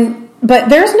 But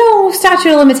there's no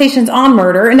statute of limitations on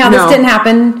murder. And now this didn't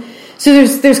happen. So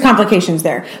there's complications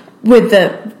there with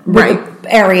the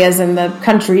areas and the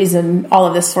countries and all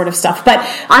of this sort of stuff. But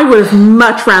I would have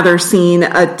much rather seen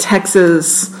a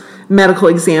Texas medical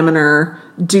examiner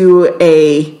do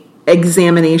a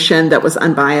examination that was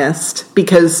unbiased,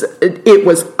 because it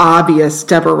was obvious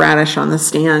Deborah Radish on the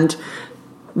stand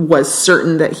was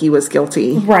certain that he was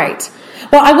guilty. Right.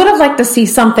 Well, I would have liked to see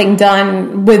something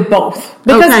done with both,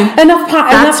 because enough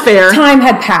time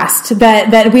had passed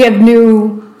that we have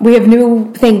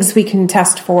new things we can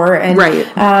test for, and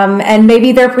and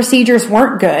maybe their procedures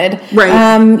weren't good.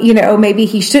 Right. Maybe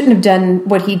he shouldn't have done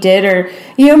what he did, or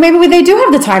maybe they do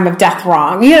have the time of death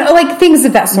wrong. Like things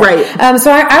of that sort. Right.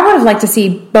 So I would have liked to see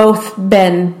both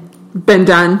been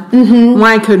done. Mm-hmm.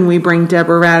 Why couldn't we bring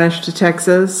Deborah Radish to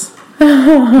Texas?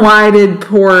 Why did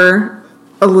poor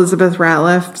Elizabeth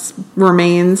Ratliff's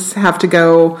remains have to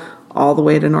go all the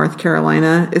way to North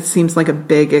Carolina? It seems like a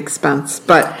big expense,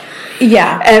 but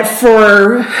that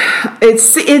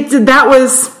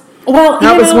was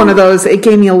one of those. It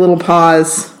gave me a little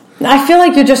pause. I feel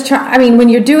like you're just trying. I mean, when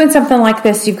you're doing something like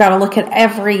this, you've got to look at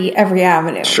every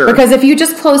avenue. Sure. Because if you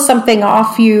just close something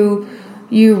off, you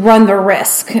run the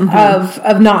risk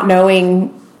of not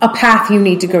knowing a path you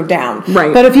need to go down.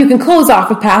 Right. But if you can close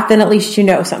off a path, then at least you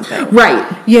know something. Right.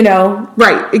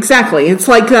 Right, exactly. It's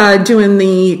like doing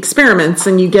the experiments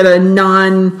and you get a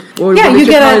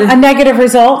a negative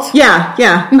result. Yeah.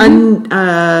 Mm-hmm.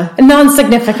 A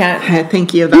non-significant.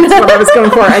 Thank you. That's what I was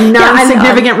going for. A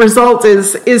non-significant result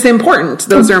is important.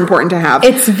 Those are important to have.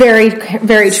 It's very,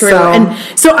 very true. And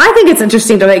so I think it's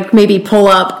interesting to maybe pull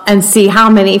up and see how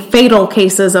many fatal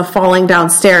cases of falling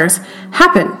downstairs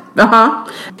happen.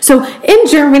 So in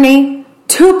Germany,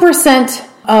 2%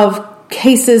 of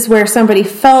cases where somebody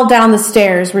fell down the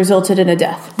stairs resulted in a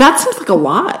death. That seems like a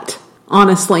lot,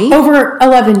 honestly. Over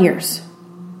 11 years.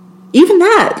 Even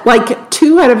that, like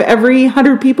 2 out of every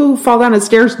 100 people who fall down the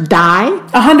stairs die?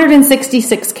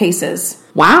 166 cases.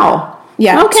 Wow.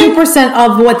 Yeah, okay. 2%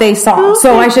 of what they saw. Okay.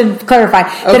 So I should clarify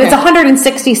that it's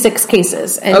 166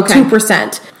 cases and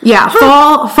 2%. Yeah,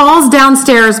 falls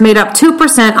downstairs made up 2%,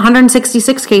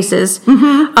 166 cases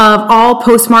of all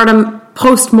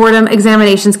post-mortem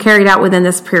examinations carried out within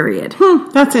this period.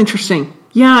 That's interesting.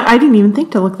 Yeah, I didn't even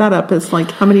think to look that up as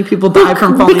how many people die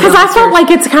from falling because downstairs. I felt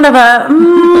like it's kind of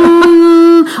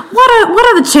what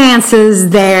are the chances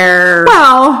there?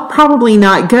 Well, probably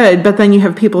not good, but then you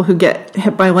have people who get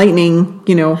hit by lightning,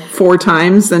 4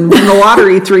 times and win the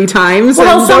lottery 3 times.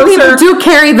 Well, some people do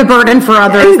carry the burden for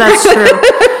others, that's true.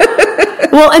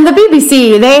 Well, and the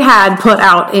BBC, they had put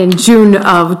out in June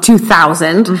of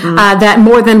 2000 that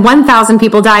more than 1,000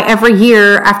 people die every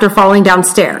year after falling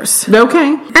downstairs.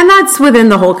 Okay. And that's within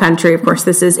the whole country. Of course,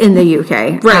 this is in the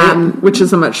UK. Right, which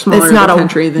is a much smaller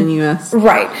country than US.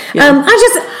 Right. Yeah.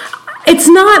 It's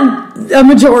not a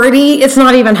majority. It's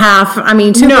not even half. I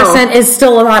mean, 2% is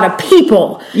still a lot of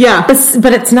people. Yeah.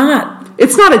 But it's not.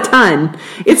 It's not a ton.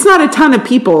 It's not a ton of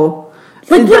people.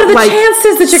 What are the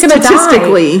chances that you're going to die?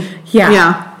 Statistically.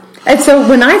 Yeah. And so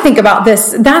when I think about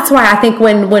this, that's why I think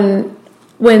when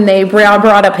when they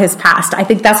brought up his past. I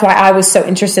think that's why I was so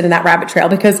interested in that rabbit trail,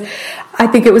 because I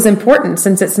think it was important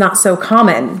since it's not so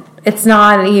common. It's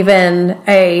not even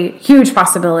a huge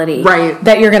possibility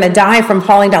that you're going to die from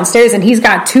falling downstairs. And he's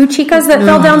got 2 chicas that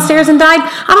fell downstairs and died.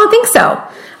 I don't think so.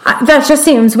 That just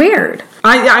seems weird.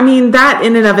 I mean, that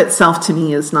in and of itself to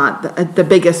me is not the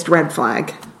biggest red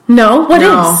flag. No? What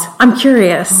is? I'm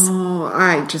curious. Oh,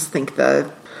 I just think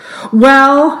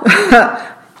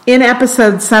in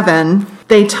episode 7,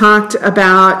 they talked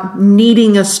about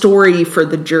needing a story for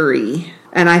the jury.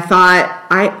 And I thought,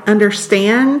 I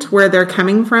understand where they're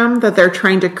coming from, that they're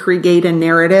trying to create a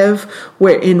narrative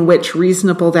in which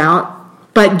reasonable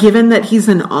doubt. But given that he's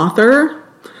an author,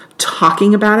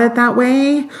 talking about it that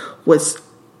way was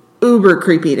uber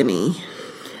creepy to me.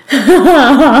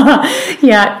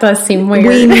 Yeah, it does seem weird.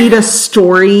 We need a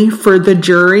story for the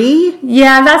jury.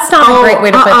 Yeah, that's not a great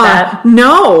way to put that.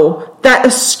 No, that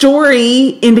a story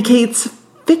indicates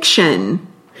fiction.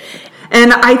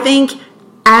 And I think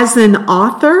as an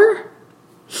author,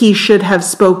 he should have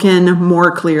spoken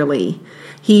more clearly.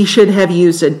 He should have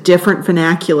used a different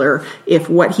vernacular if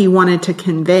what he wanted to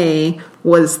convey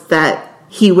was that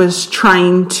he was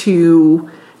trying to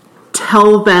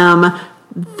tell them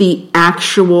the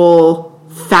actual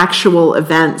factual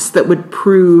events that would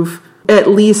prove, at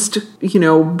least,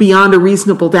 beyond a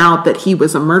reasonable doubt, that he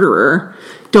was a murderer.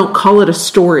 Don't call it a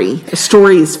story. A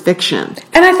story is fiction.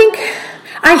 And I think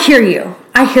I hear you.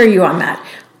 I hear you on that.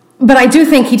 But I do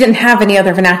think he didn't have any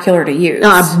other vernacular to use.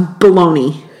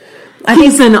 Baloney.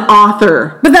 He's an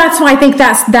author. But that's why I think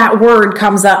that word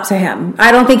comes up to him.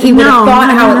 I don't think he would have thought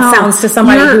how it sounds to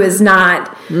somebody who is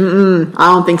not. I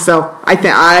don't think so.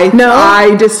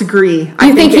 I disagree.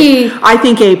 I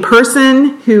think a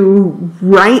person who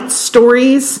writes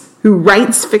stories, who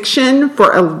writes fiction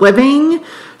for a living,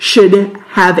 should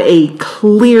have a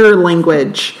clear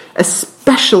language,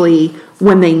 especially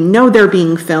when they know they're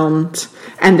being filmed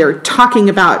and they're talking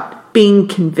about being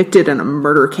convicted in a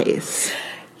murder case.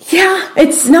 Yeah,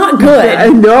 it's not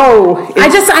good. No. I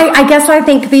guess I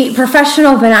think the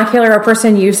professional vernacular a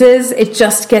person uses, it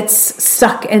just gets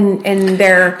stuck in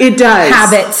their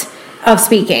habit of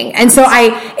speaking. And so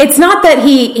it's not that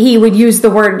he would use the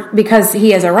word because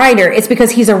he is a writer. It's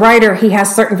because he's a writer. He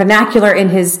has certain vernacular in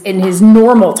his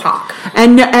normal talk.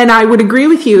 And I would agree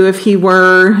with you if he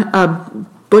were a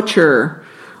butcher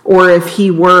or if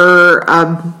he were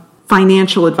a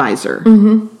financial advisor.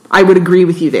 Mm-hmm. I would agree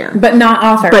with you there. But not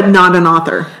author. But not an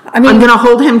author. I mean, I'm going to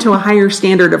hold him to a higher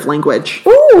standard of language.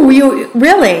 Ooh, you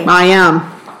really? I am.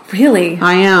 Really?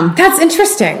 I am. That's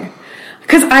interesting.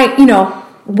 Because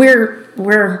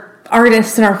we're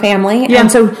artists in our family. Yeah. And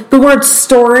so the word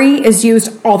story is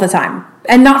used all the time.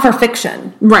 And not for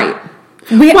fiction. Right.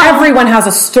 Everyone has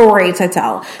a story to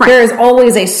tell. Right. There is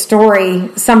always a story,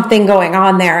 something going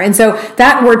on there. And so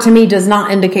that word to me does not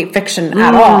indicate fiction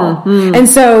at all. And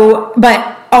so,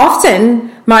 but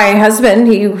often my husband,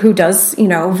 who does,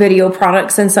 video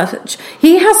products and such,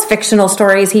 he has fictional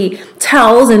stories he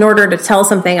tells in order to tell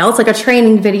something else, like a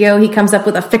training video. He comes up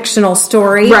with a fictional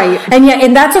story. Right.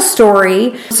 And that's a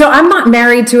story. So I'm not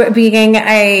married to it being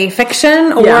a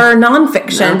fiction or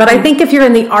nonfiction. No. But I think if you're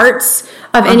in the arts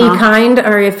of any kind,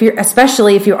 or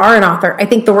especially if you are an author, I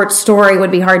think the word story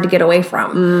would be hard to get away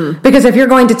from. Because if you're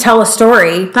going to tell a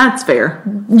story, that's fair.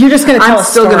 You're just going to tell a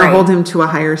story. I'm still going to hold him to a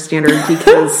higher standard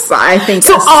because I think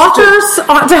so. Authors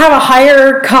ought to have a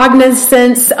higher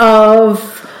cognizance of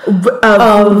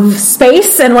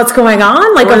space and what's going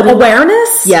on, like of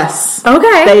awareness. Yes.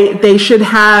 Okay. They should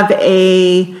have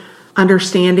a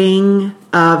understanding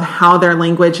of how their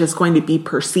language is going to be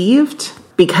perceived,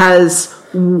 because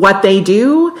what they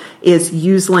do is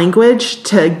use language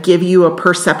to give you a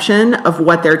perception of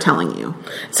what they're telling you.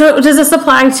 So does this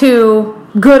apply to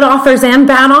good authors and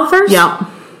bad authors? Yeah.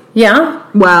 Yeah?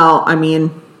 Well, I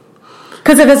mean...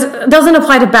 Because if it doesn't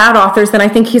apply to bad authors, then I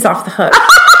think he's off the hook.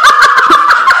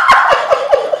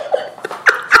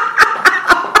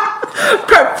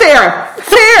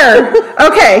 Fair.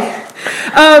 Okay.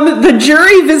 The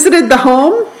jury visited the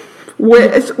home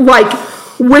with,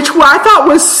 which I thought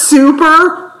was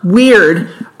super weird,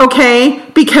 okay?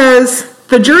 Because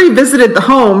the jury visited the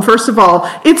home, first of all,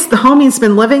 it's the home he's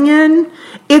been living in.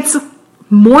 It's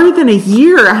more than a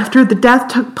year after the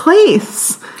death took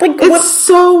place.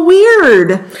 So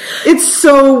weird. It's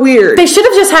so weird. They should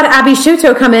have just had Abby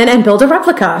Sciuto come in and build a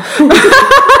replica.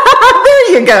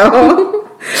 There you go.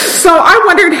 So I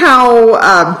wondered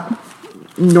how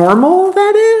normal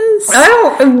that is.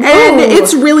 And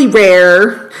it's really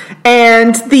rare.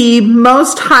 And the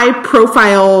most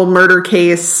high-profile murder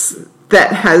case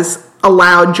that has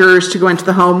allowed jurors to go into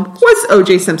the home was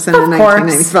O.J. Simpson in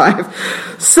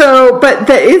 1995. So, but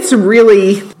it's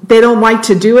really, they don't like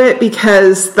to do it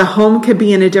because the home could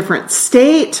be in a different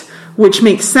state, which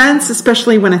makes sense,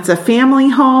 especially when it's a family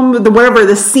home. Whatever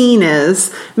the scene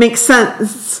is, makes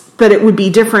sense that it would be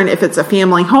different if it's a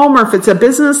family home or if it's a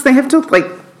business. They have to, like,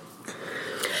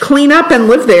 clean up and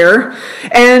live there.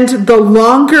 And the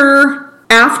longer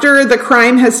after the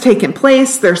crime has taken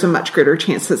place, there's a much greater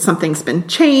chance that something's been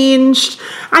changed.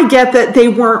 I get that they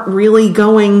weren't really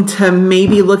going to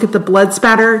maybe look at the blood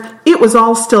spatter. It was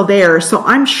all still there, so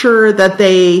I'm sure that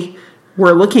they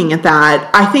were looking at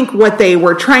that. I think what they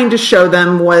were trying to show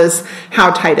them was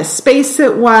how tight a space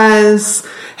it was,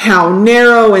 how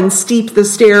narrow and steep the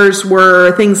stairs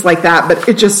were, things like that. But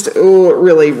it just, it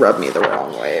really rubbed me the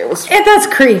wrong way. That's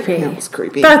creepy. It was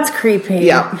creepy. That's creepy.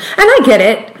 Yeah. And I get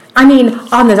it. I mean,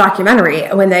 on the documentary,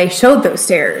 when they showed those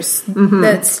stairs,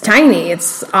 it's tiny,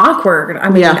 it's awkward. I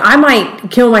mean, I might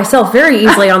kill myself very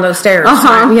easily on those stairs.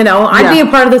 You know, I'd be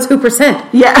a part of the 2%.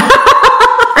 Yeah.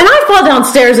 And I fall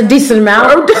downstairs a decent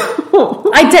amount.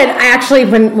 I did. I actually,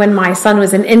 when my son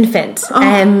was an infant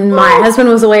and my husband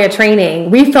was away at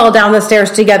training, we fell down the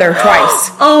stairs together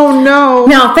twice. Oh, no.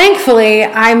 Now, thankfully,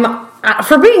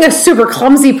 for being a super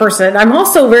clumsy person, I'm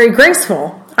also very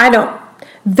graceful.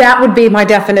 That would be my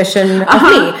definition of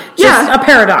me. Just a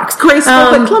paradox. Graceful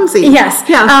but clumsy. Yes.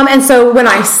 Yeah. And so when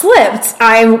I slipped,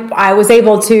 I was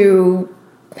able to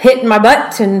hit my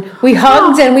butt and we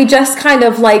hugged and we just kind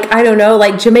of like, I don't know,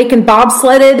 like Jamaican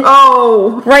bobsledded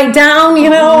right down,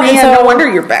 you know. Man, and so, no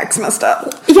wonder your back's messed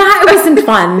up. Yeah, it wasn't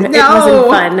fun. It wasn't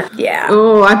fun. Yeah.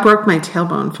 Oh, I broke my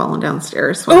tailbone falling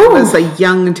downstairs when I was a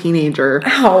young teenager.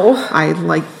 Ow. I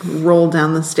like rolled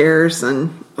down the stairs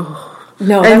and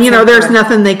no, and you know, there's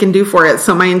nothing they can do for it.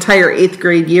 So my entire 8th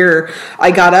grade year, I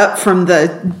got up from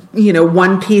the,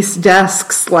 one-piece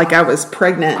desks like I was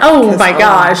pregnant. Oh my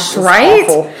gosh, right?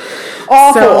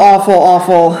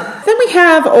 Awful. Then we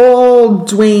have old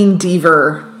Duane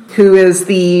Deaver, who is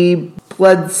the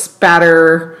blood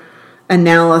spatter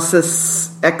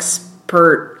analysis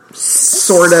expert,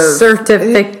 sort of.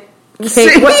 Certificate. There's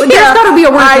got to be a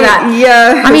word for that.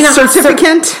 Yeah, I mean,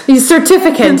 certificant.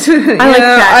 Certificant. I like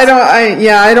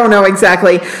that. I don't know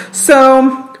exactly.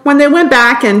 So when they went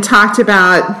back and talked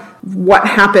about what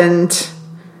happened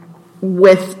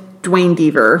with Duane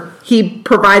Deaver, he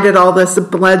provided all this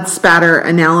blood spatter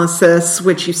analysis,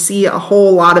 which you see a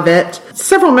whole lot of it.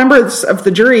 Several members of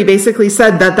the jury basically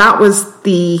said that was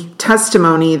the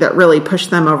testimony that really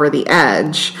pushed them over the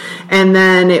edge. And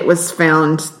then it was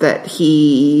found that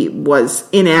he was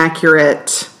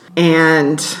inaccurate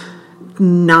and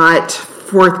not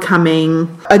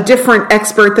forthcoming. A different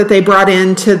expert that they brought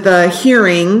into the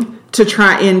hearing to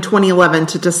try in 2011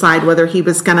 to decide whether he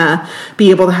was going to be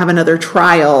able to have another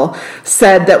trial,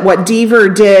 said that what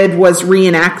Deaver did was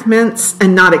reenactments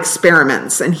and not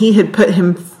experiments. And he had put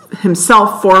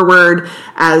himself forward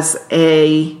as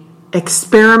a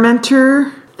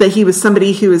experimenter, that he was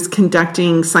somebody who was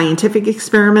conducting scientific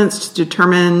experiments to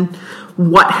determine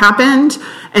what happened.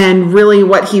 And really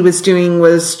what he was doing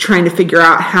was trying to figure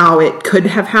out how it could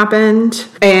have happened.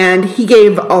 And he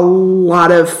gave a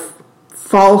lot of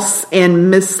false and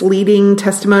misleading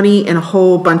testimony in a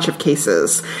whole bunch of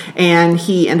cases. And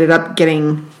he ended up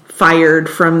getting fired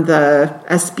from the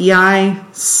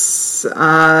SBI,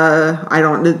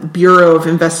 the Bureau of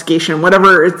Investigation,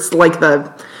 whatever. It's like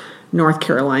the North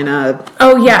Carolina.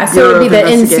 Oh, yeah. So it would be the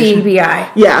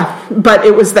NCBI. Yeah. But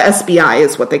it was the SBI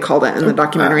is what they called it in the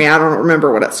documentary. I don't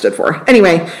remember what it stood for.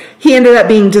 Anyway, he ended up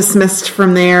being dismissed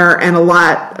from there. And a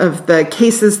lot of the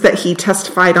cases that he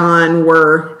testified on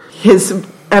his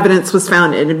evidence was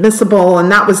found inadmissible,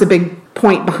 and that was a big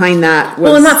point behind that.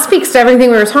 Well, and that speaks to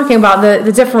everything we were talking about,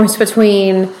 the difference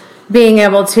between being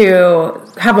able to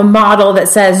have a model that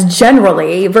says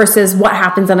generally versus what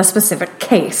happens in a specific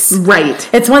case. Right.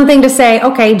 It's one thing to say,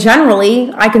 okay,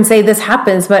 generally, I can say this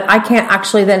happens, but I can't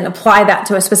actually then apply that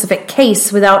to a specific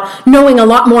case without knowing a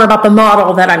lot more about the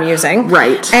model that I'm using.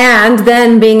 Right. And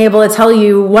then being able to tell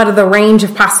you what are the range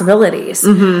of possibilities.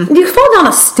 Mm-hmm. If you fall down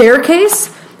a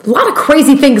staircase, a lot of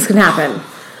crazy things can happen.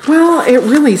 Well, it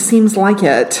really seems like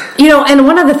it. And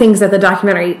one of the things that the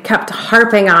documentary kept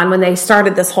harping on when they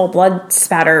started this whole blood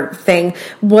spatter thing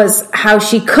was how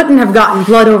she couldn't have gotten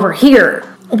blood over here.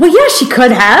 Well, yeah, she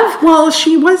could have. Well,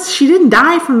 she didn't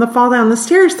die from the fall down the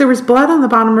stairs. There was blood on the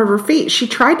bottom of her feet. She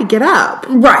tried to get up.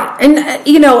 Right. And,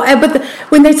 but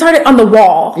when they started on the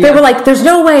wall, they were like, there's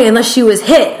no way unless she was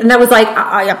hit. And I was like,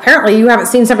 apparently you haven't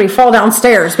seen somebody fall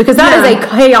downstairs because that is a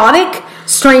chaotic,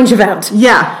 strange event.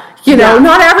 Yeah. You know,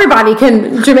 not everybody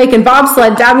can Jamaican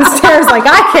bobsled down the stairs like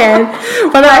I can,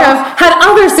 but I have had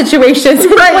other situations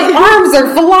where my arms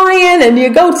are flying and you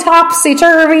go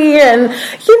topsy-turvy and,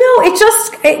 you know,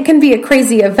 it can be a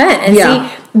crazy event. And see,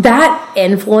 that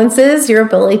influences your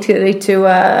ability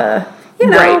to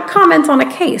comment on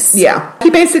a case. Yeah.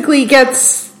 He basically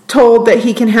gets told that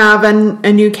he can have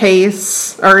a new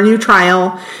case or a new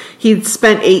trial. He'd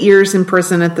spent 8 years in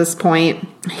prison at this point.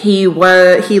 He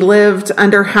lived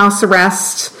under house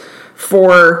arrest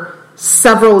for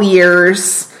several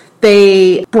years.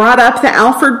 They brought up the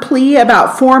Alford plea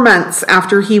about 4 months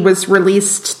after he was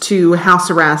released to house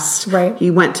arrest. Right.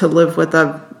 He went to live with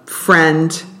a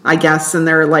friend, I guess, in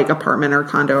their like apartment or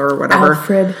condo or whatever.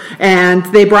 Alfred. And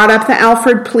they brought up the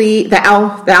Alford plea,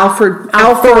 Alford.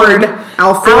 I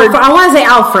want to say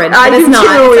Alfred, but I it's do not.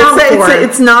 too.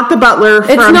 It's not the butler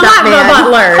from It's not Batman. the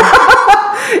butler.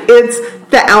 It's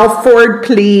the Alford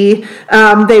plea.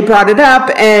 They brought it up,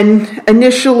 and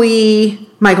initially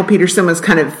Michael Peterson was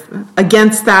kind of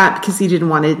against that because he didn't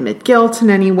want to admit guilt in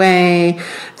any way.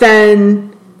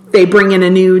 Then they bring in a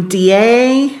new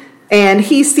DA, and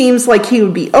he seems like he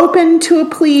would be open to a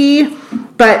plea,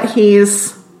 but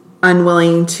he's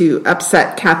unwilling to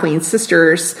upset Kathleen's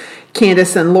sisters,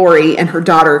 Candace and Lori, and her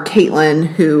daughter, Caitlin,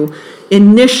 who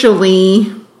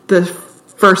initially, the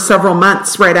first several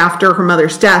months right after her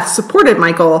mother's death, supported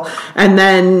Michael, and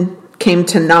then came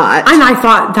to not. And I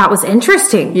thought that was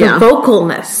interesting, the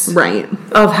vocalness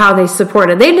of how they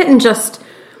supported. They didn't just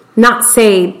not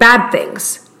say bad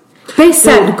things. They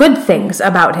said good things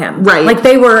about him. Right. Like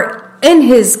they were in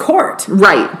his court.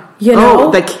 Right. You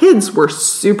know? The kids were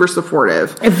super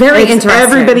supportive. Very interesting.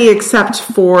 Everybody except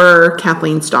for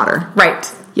Kathleen's daughter.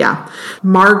 Right. Yeah.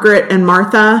 Margaret and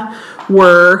Martha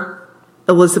were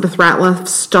Elizabeth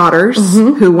Ratliff's daughters,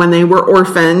 who, when they were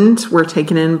orphaned, were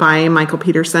taken in by Michael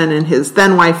Peterson and his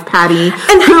then wife, Patty,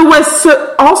 and who was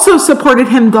also supported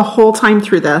him the whole time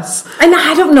through this. And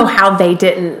I don't know how they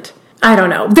didn't. I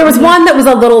don't know. There was one that was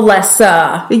a little less...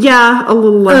 a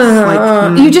little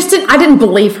less You just didn't... I didn't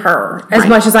believe her as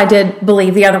much as I did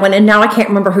believe the other one, and now I can't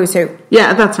remember who's who.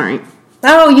 Yeah, that's right.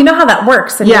 Oh, you know how that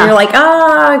works. And you're like,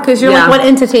 because you're like, what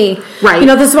entity? Right. You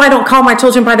know, this is why I don't call my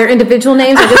children by their individual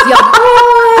names. I just yell,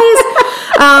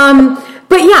 boys!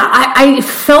 But yeah, I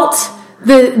felt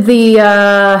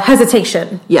the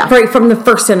hesitation right from the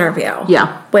first interview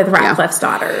with Ratcliffe's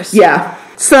daughters. Yeah.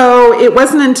 So it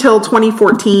wasn't until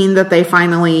 2014 that they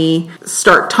finally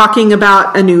start talking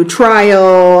about a new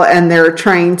trial, and they're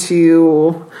trying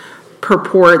to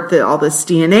purport that all this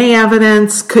DNA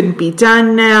evidence couldn't be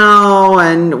done now,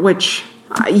 and which,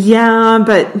 but I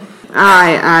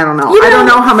don't know. I don't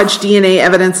know how much DNA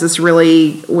evidence was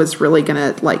really going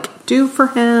to do for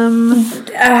him.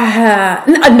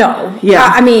 No. Yeah.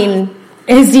 I mean,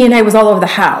 his DNA was all over the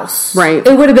house. Right.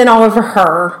 It would have been all over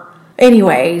her.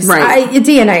 Anyways, right.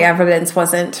 DNA evidence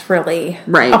wasn't really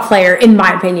a player, in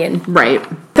my opinion. Right.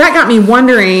 That got me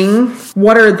wondering,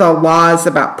 what are the laws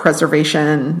about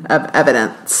preservation of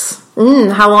evidence?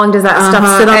 How long does that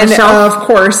stuff sit on the shelf? Of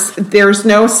course, there's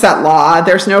no set law.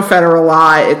 There's no federal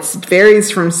law. It varies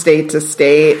from state to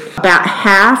state. About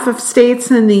half of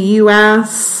states in the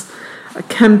U.S.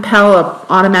 compel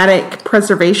automatic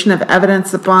preservation of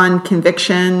evidence upon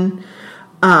conviction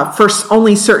for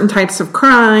only certain types of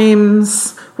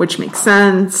crimes, which makes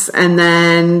sense. And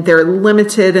then they're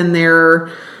limited in their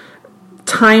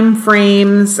time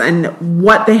frames and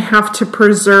what they have to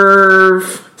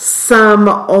preserve. Some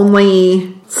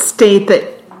only state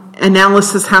that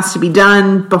analysis has to be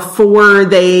done before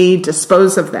they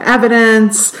dispose of the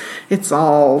evidence.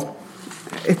 None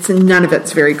of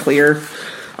it's very clear.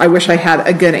 I wish I had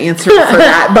a good answer for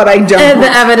that, but I don't. And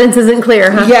the evidence isn't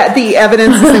clear, huh? Yeah, the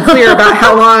evidence isn't clear about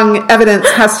how long evidence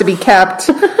has to be kept.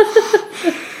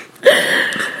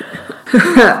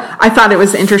 I thought it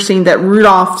was interesting that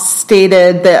Rudolph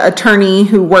stated, the attorney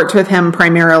who worked with him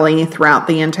primarily throughout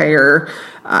the entire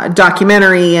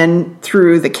documentary and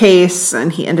through the case,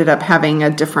 and he ended up having a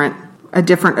different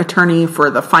attorney for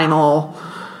the final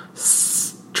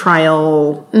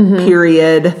trial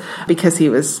period because he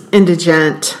was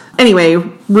indigent. Anyway,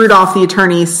 Rudolph, the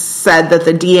attorney, said that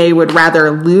the DA would rather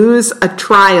lose a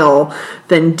trial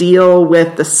than deal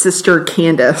with the sister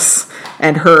Candace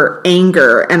and her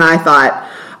anger. And I thought,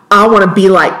 I want to be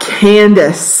like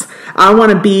Candace. I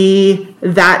want to be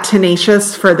that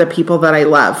tenacious for the people that I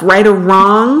love. Right or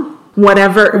wrong,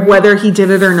 whether he did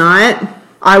it or not,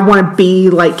 I want to be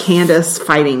like Candace,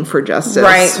 fighting for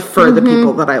justice for the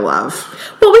people that I love.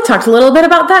 Well, we talked a little bit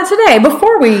about that today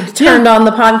before we turned on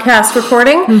the podcast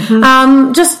recording.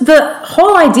 Just the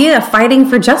whole idea of fighting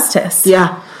for justice.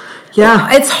 Yeah. Yeah.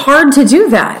 It's hard to do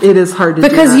that. It is hard to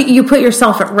because do that. you put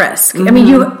yourself at risk. I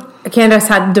mean, Candace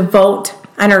had to devote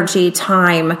energy,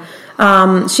 time.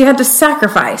 She had to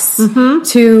sacrifice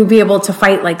to be able to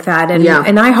fight like that.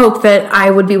 And I hope that I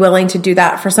would be willing to do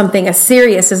that for something as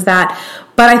serious as that.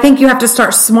 But I think you have to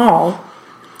start small.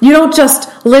 You don't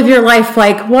just live your life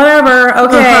like, whatever,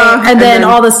 okay, and then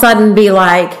all of a sudden be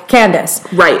like, Candace.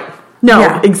 Right.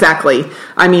 No, exactly.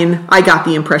 I mean, I got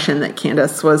the impression that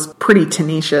Candace was pretty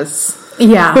tenacious.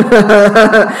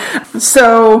 Yeah.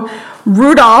 So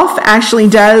Rudolph actually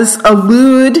does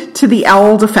allude to the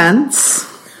owl defense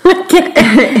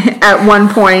at one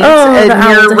point,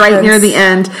 near the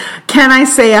end. Can I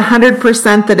say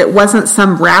 100% that it wasn't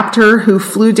some raptor who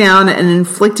flew down and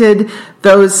inflicted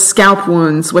those scalp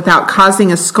wounds without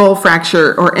causing a skull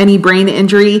fracture or any brain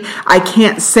injury? I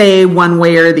can't say one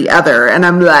way or the other. And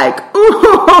I'm like,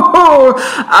 oh,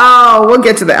 we'll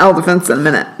get to the owl defense in a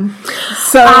minute.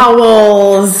 So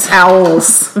Owls.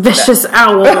 Vicious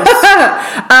owls.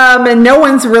 And no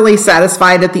one's really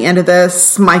satisfied at the end of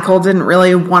this. Michael didn't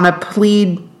really want to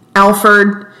plead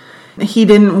Alfred. He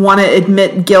didn't want to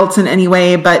admit guilt in any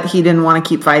way, but he didn't want to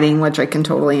keep fighting, which I can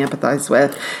totally empathize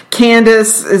with.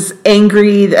 Candace is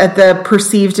angry at the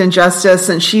perceived injustice,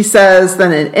 and she says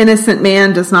that an innocent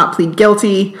man does not plead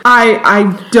guilty.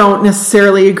 I don't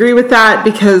necessarily agree with that,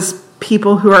 because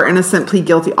people who are innocent plead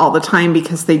guilty all the time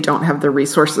because they don't have the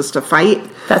resources to fight.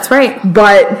 That's right.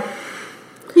 But,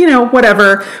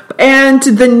 whatever. And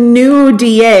the new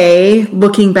DA,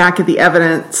 looking back at the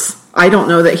evidence, I don't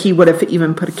know that he would have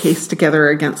even put a case together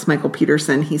against Michael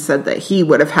Peterson. He said that he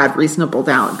would have had reasonable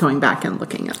doubt going back and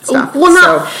looking at stuff.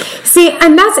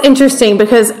 And that's interesting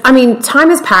because, I mean, time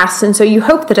has passed, and so you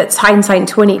hope that it's hindsight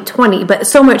 2020, but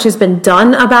so much has been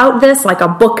done about this, like a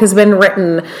book has been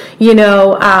written,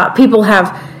 people have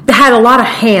had a lot of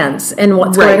hands in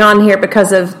what's going on here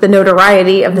because of the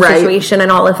notoriety of the situation and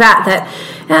all of that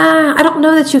I don't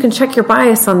know that you can check your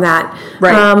bias on that.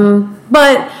 Right.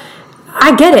 But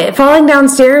I get it. Falling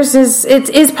downstairs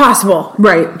is possible.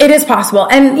 Right. It is possible.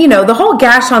 And, the whole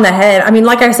gash on the head, I mean,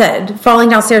 like I said, falling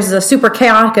downstairs is a super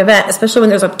chaotic event, especially when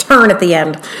there's a turn at the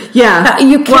end. Yeah.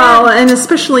 And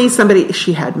especially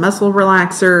she had muscle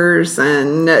relaxers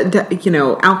and,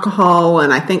 alcohol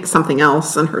and I think something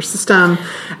else in her system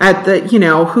at the,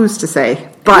 who's to say?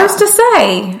 Who's to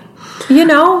say?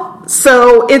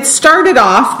 So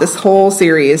this whole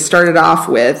series started off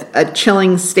with a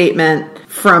chilling statement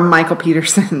from Michael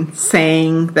Peterson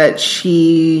saying that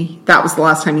that was the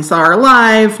last time he saw her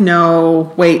alive.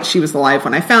 No, wait, she was alive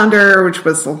when I found her, which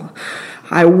was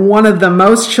one of the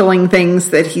most chilling things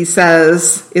that he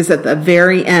says is at the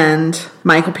very end.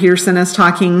 Michael Peterson is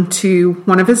talking to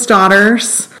one of his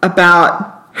daughters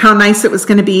about how nice it was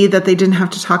going to be that they didn't have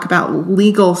to talk about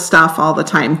legal stuff all the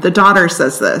time. The daughter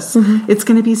says this. Mm-hmm. It's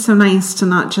going to be so nice to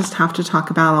not just have to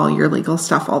talk about all your legal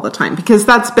stuff all the time, because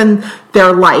that's been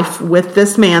their life with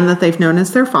this man that they've known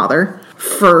as their father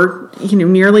for,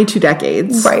 nearly 2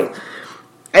 decades. Right.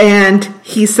 And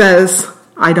he says,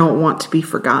 I don't want to be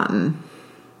forgotten.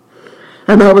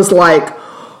 And I was like,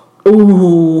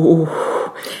 ooh,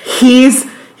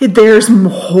 there's a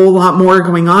whole lot more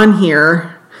going on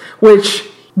here, which,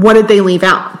 what did they leave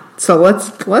out? So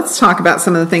let's talk about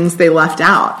some of the things they left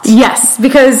out. Yes,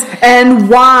 and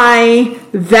why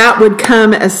that would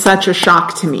come as such a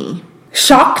shock to me.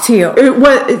 Shock to you? It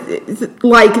was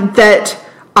like that.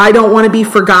 I don't want to be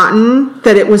forgotten.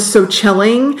 That it was so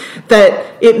chilling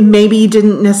that it maybe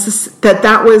didn't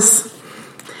that was.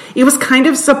 It was kind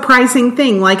of surprising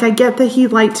thing. Like, I get that he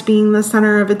liked being the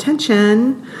center of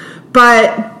attention,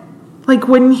 but. Like,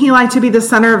 wouldn't he like to be the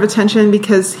center of attention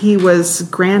because he was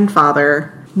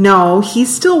grandfather? No, he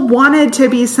still wanted to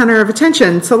be center of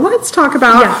attention. So let's talk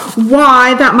about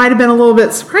why that might have been a little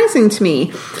bit surprising to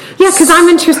me. Yeah, because I'm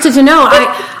interested to know.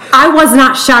 I was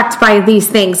not shocked by these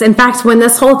things. In fact, when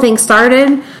this whole thing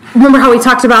started, remember how we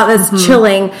talked about this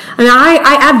chilling? And I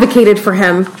advocated for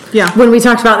him when we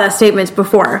talked about that statement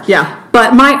before. Yeah.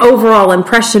 But my overall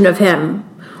impression of him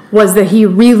was that he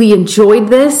really enjoyed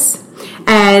this.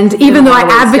 And even though I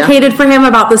advocated for him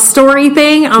about the story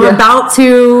thing, I'm about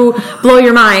to blow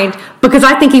your mind because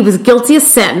I think he was guilty of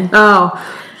sin. Oh,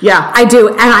 yeah. I do.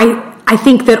 And I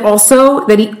think that also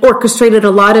that he orchestrated a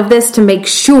lot of this to make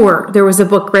sure there was a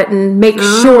book written, make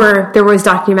sure there was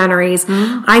documentaries.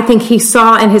 I think he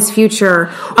saw in his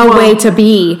future a way to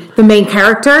be the main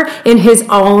character in his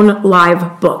own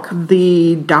live book.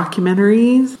 The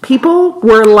documentaries, people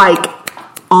were like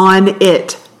on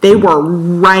it. They were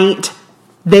right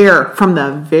there from the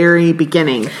very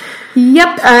beginning.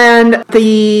 Yep. And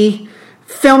the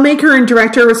filmmaker and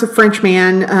director was a French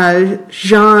man,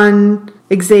 Jean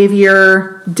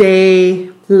Xavier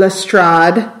de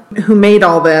Lestrade, who made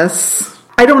all this.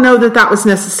 I don't know that that was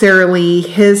necessarily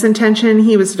his intention.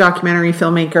 He was a documentary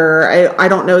filmmaker. I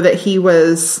don't know that he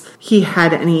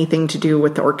had anything to do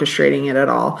with orchestrating it at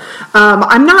all.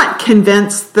 I'm not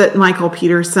convinced that Michael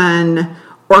Peterson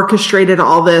orchestrated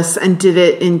all this and did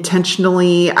it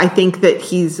intentionally. I think that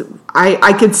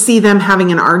I could see them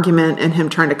having an argument and him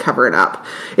trying to cover it up.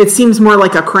 It seems more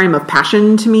like a crime of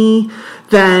passion to me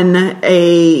than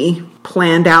a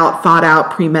planned out, thought out,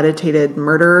 premeditated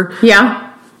murder. Yeah.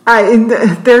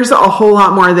 There's a whole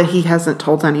lot more that he hasn't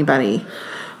told anybody.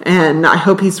 And I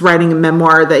hope he's writing a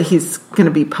memoir that he's going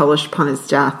to be published upon his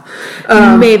death.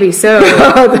 Maybe so.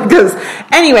 Because,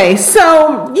 anyway,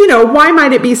 so, why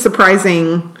might it be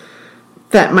surprising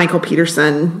that Michael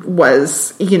Peterson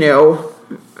was,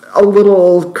 a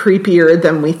little creepier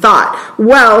than we thought?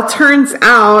 Well, turns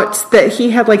out that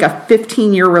he had like a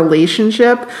 15-year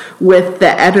relationship with the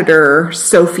editor,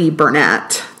 Sophie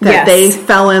Burnett. That they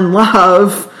fell in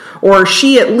love, or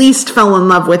she at least fell in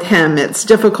love with him. It's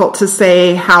difficult to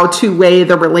say how two-way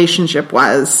the relationship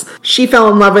was. She fell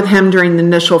in love with him during the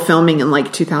initial filming in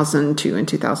like 2002 and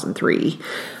 2003.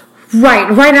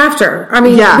 Right after. I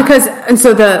mean,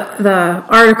 so the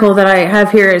article that I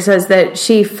have here, it says that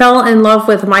she fell in love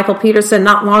with Michael Peterson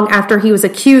not long after he was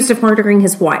accused of murdering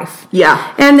his wife.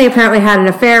 Yeah. And they apparently had an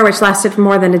affair which lasted for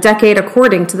more than a decade,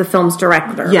 according to the film's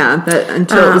director. Yeah,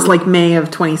 until it was like May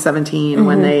of 2017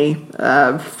 when they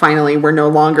finally were no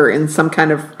longer in some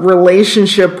kind of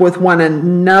relationship with one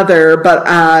another.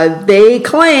 But they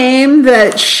claim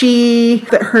that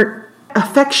her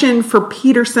affection for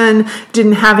Peterson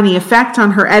didn't have any effect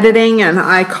on her editing, and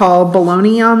I call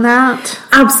baloney on that.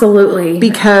 Absolutely.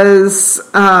 Because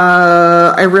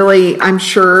I'm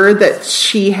sure that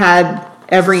she had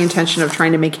every intention of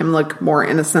trying to make him look more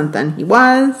innocent than he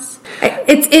was.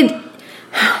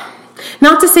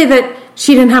 Not to say that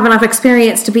she didn't have enough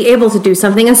experience to be able to do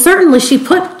something, and certainly she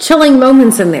put chilling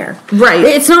moments in there. Right.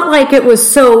 It's not like it was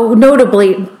so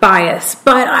notably biased,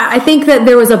 but I think that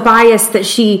there was a bias that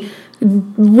she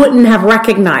wouldn't have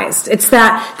recognized. It's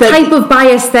that type of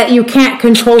bias that you can't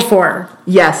control for.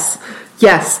 Yes.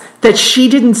 That she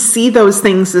didn't see those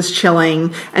things as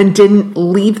chilling and didn't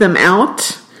leave them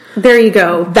out. There you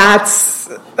go. That's,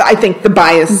 I think, the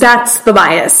bias. That's the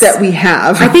bias that we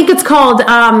have. I think it's called,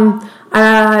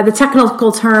 the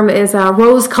technical term is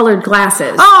rose-colored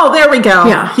glasses. Oh, there we go.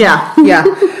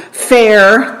 Yeah.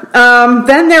 Fair.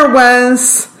 Then there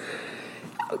was...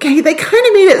 Okay, they kind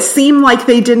of made it seem like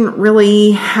they didn't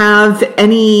really have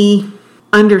any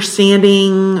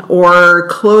understanding or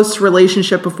close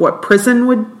relationship of what prison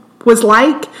was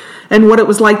like and what it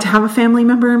was like to have a family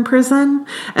member in prison.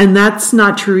 And that's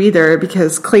not true either,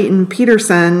 because Clayton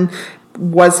Peterson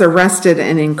was arrested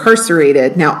and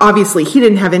incarcerated. Now, obviously, he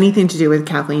didn't have anything to do with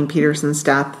Kathleen Peterson's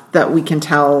death that we can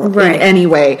tell in any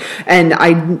way. And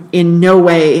I, in no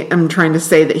way, am trying to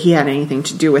say that he had anything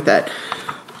to do with it.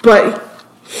 But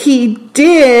he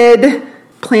did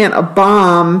plant a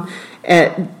bomb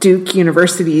at Duke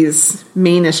University's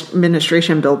main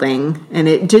administration building, and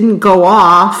it didn't go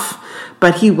off,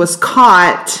 but he was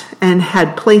caught and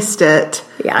had placed it.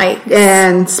 Yikes.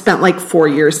 And spent like 4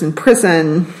 years in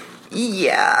prison.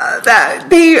 Yeah, that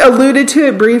they alluded to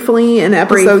it briefly in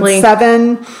episode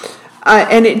 7.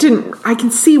 And it didn't, I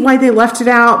can see why they left it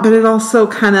out, but it also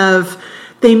kind of,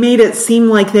 they made it seem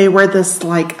like they were this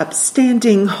like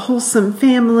upstanding, wholesome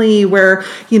family where,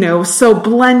 so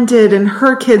blended, and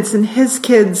her kids and his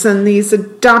kids and these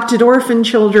adopted orphan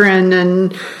children,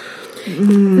 and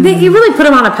He really put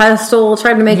him on a pedestal,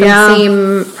 tried to make him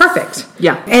seem perfect.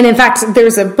 Yeah. And in fact,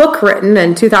 there's a book written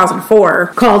in 2004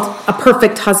 called A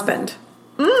Perfect Husband.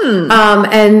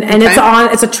 And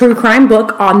it's a true crime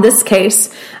book on this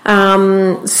case.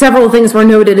 Several things were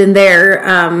noted in there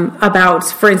about,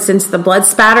 for instance, the blood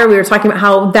spatter. We were talking about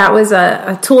how that was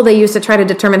a tool they used to try to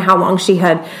determine how long she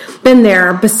had been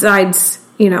there besides,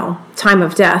 time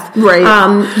of death. Right.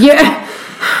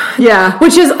 Yeah.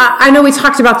 Which is, I know we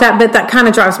talked about that, but that kind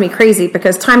of drives me crazy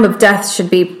because time of death should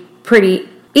be pretty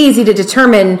easy to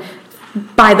determine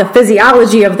by the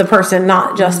physiology of the person,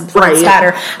 not just blood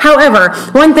spatter. However,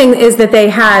 one thing is that they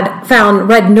had found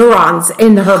red neurons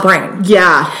in her brain.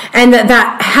 Yeah. And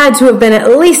that had to have been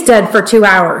at least dead for 2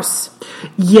 hours.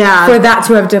 Yeah. For that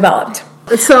to have developed.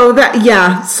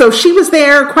 So she was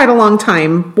there quite a long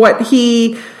time. What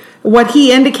he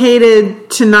indicated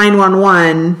to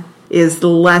 911 is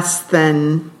less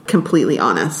than completely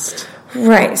honest.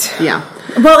 Right. Yeah.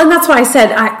 Well, and that's why I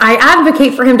said I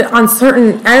advocate for him to on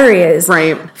certain areas.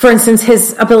 Right. For instance,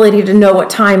 his ability to know what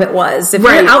time it was. If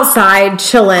you're outside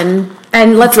chilling,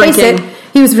 and let's Drinking. face it,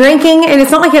 He was drinking, and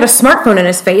it's not like he had a smartphone in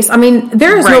his face. I mean,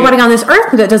 there is nobody on this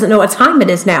earth that doesn't know what time it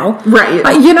is now. Right.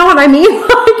 You know what I mean?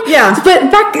 Yeah.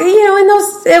 But back, in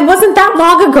those, it wasn't that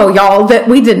long ago, y'all, that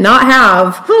we did not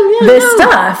have this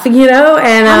stuff,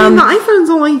 And I mean, the iPhone's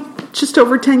only just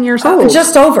over 10 years old.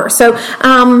 Just over. So,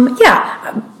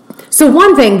 So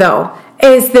one thing, though,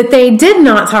 is that they did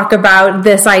not talk about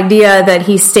this idea that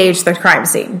he staged the crime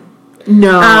scene.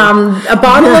 No. A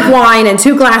bottle of wine and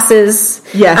 2 glasses.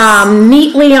 Yes.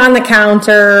 Neatly on the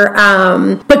counter.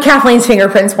 But Kathleen's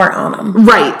fingerprints weren't on them.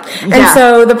 Right. And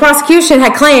so the prosecution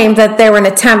had claimed that they were an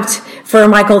attempt for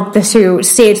Michael to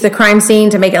stage the crime scene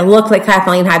to make it look like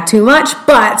Kathleen had too much,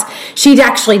 but she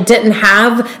actually didn't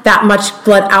have that much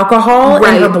blood alcohol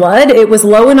in her blood. It was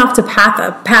low enough to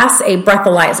pass a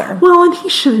breathalyzer. Well, and he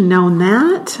should have known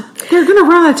that. They're going to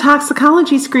run a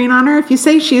toxicology screen on her if you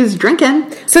say she is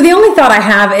drinking. So the only thought I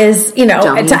have is,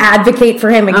 to advocate for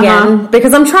him again,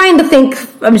 because I'm trying to think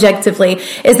objectively,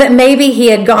 is that maybe he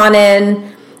had gone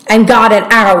in and got it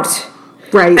out.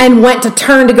 Right. And went to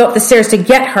turn to go up the stairs to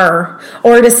get her,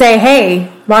 or to say,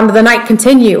 hey, on to the night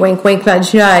continue, wink, wink,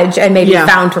 nudge, nudge, and maybe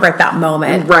found her at that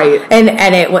moment. Right. And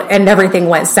everything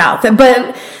went south.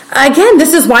 But again,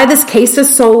 this is why this case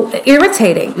is so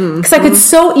irritating. Because I could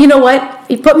you know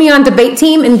what? You put me on debate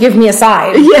team and give me a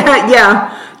side.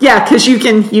 Yeah, because you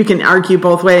can argue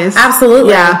both ways.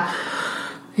 Absolutely.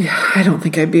 Yeah, I don't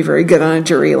think I'd be very good on a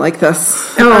jury like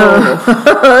this.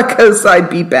 Because I'd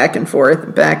be back and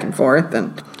forth.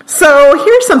 And so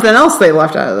here's something else they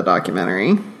left out of the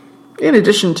documentary. In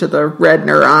addition to the red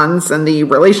neurons and the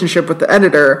relationship with the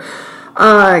editor,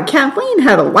 Kathleen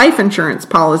had a life insurance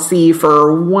policy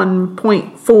for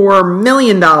 $1.4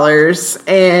 million,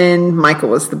 and Michael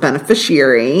was the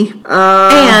beneficiary.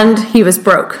 And he was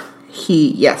broke.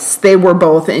 They were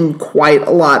both in quite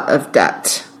a lot of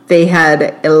debt. They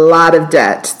had a lot of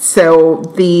debt. So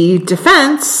the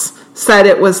defense said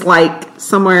it was like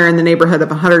somewhere in the neighborhood of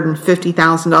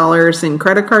 $150,000 in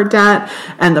credit card debt,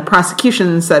 and the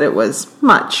prosecution said it was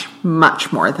much,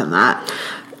 much more than that.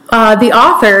 The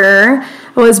author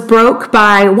was broke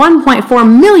by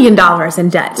 $1.4 million in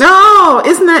debt. Oh,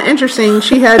 isn't that interesting?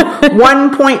 She had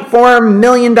 $1.4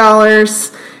 million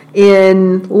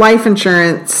in life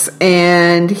insurance,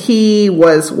 and he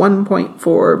was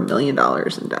 $1.4 million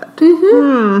in debt.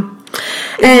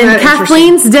 And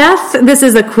Kathleen's death, this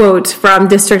is a quote from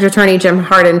District Attorney Jim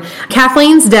Hardin.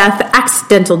 Kathleen's death,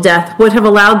 accidental death, would have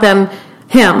allowed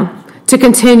him to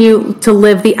continue to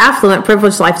live the affluent,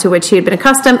 privileged life to which he had been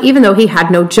accustomed, even though he had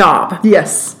no job.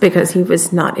 Yes. Because he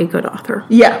was not a good author.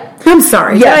 Yeah. I'm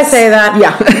sorry. Yes. Did I say that?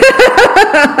 Yeah.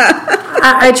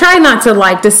 I try not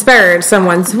to disparage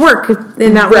someone's work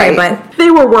in that way, but they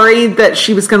were worried that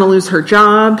she was going to lose her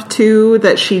job too,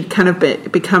 that she'd kind of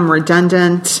become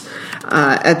redundant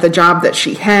at the job that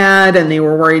she had, and they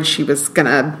were worried she was going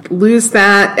to lose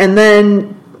that. And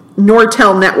then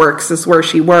Nortel Networks is where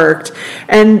she worked,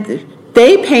 and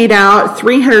they paid out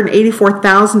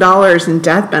 $384,000 in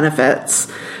death benefits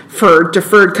for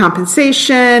deferred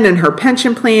compensation and her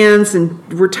pension plans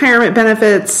and retirement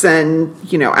benefits and,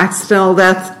 accidental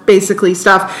death, basically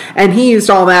stuff. And he used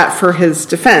all that for his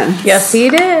defense. Yes, he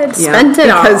did. Spent it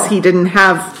all. Because he didn't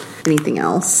have anything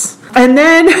else. And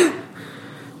then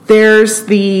there's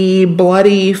the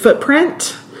bloody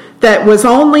footprint that was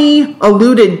only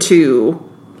alluded to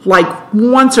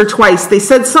once or twice. They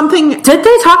said something. Did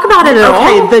they talk about it at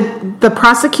all? Okay, the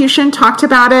prosecution talked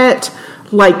about it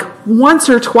once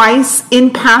or twice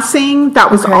in passing. That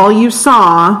was all you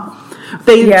saw.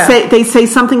 They say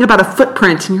something about a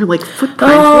footprint, and you're like,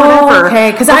 footprint, whatever. Okay,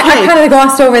 because I kind of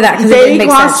glossed over that. They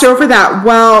glossed over that.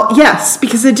 Well, yes,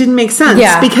 because it didn't make sense.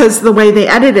 Yeah. Because the way they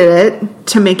edited it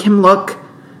to make him look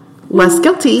less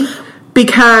guilty,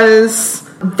 because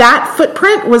that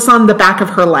footprint was on the back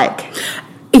of her leg.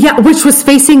 Yeah, which was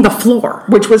facing the floor.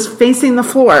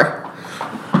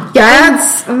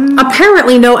 That's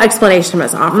apparently no explanation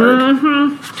was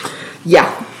offered.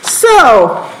 Yeah.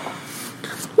 So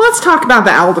let's talk about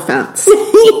the owl defense.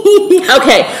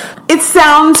 Okay. It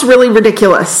sounds really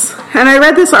ridiculous. And I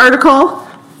read this article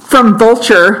from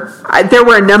Vulture. There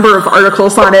were a number of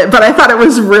articles on it, but I thought it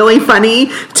was really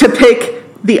funny to pick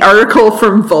the article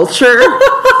from Vulture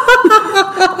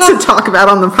to talk about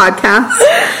on the podcast.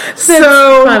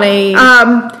 So funny.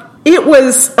 It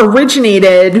was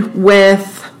originated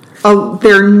with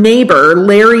their neighbor,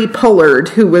 Larry Pollard,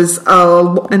 who was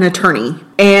an attorney.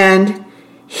 And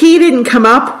he didn't come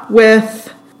up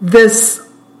with this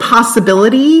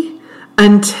possibility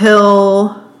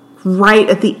until right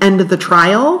at the end of the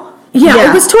trial. Yeah,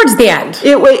 it was towards the end.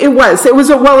 It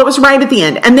was right at the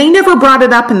end. And they never brought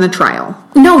it up in the trial.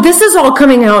 No, this is all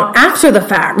coming out after the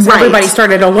fact. Right. Everybody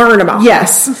started to learn about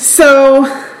Yes. So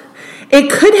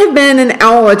it could have been an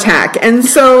owl attack. And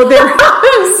so there...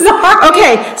 I'm sorry.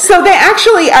 Okay, so they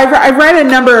actually... I read a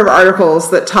number of articles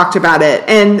that talked about it,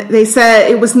 and they said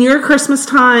it was near Christmas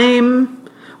time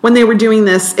when they were doing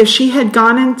this. If she had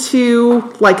gone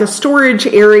into like a storage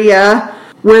area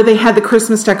where they had the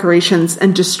Christmas decorations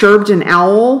and disturbed an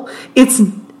owl, it's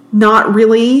not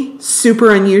really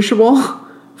super unusual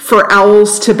for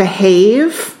owls to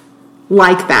behave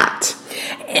like that.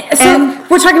 So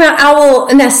we're talking about owl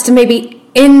nest maybe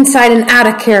inside an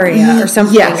attic area or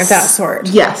something of that sort.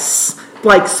 Yes.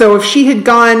 Like, so if she had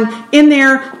gone in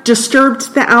there,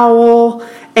 disturbed the owl,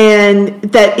 and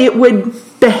that it would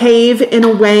behave in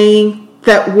a way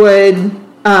that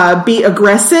would be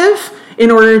aggressive in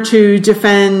order to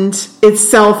defend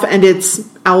itself and its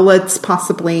owlets,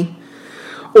 possibly.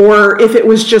 Or if it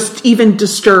was just even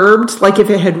disturbed, like if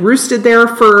it had roosted there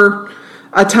for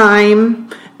a time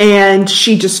and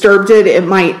she disturbed it, it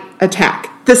might attack.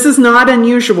 This is not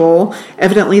unusual.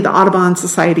 Evidently, the Audubon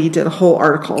Society did a whole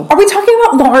article. Are we talking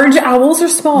about large owls or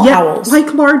small owls?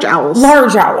 Like large owls.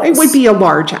 Large owls. It would be a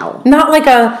large owl. Not like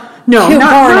a cute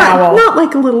barn owl. Not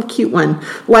like a little cute one.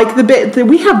 Like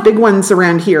we have big ones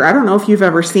around here. I don't know if you've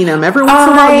ever seen them. Every once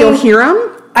in a while, you'll hear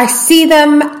them. I see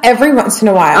them every once in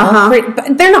a while.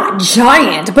 But they're not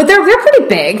giant, but they're pretty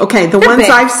big. Okay, the ones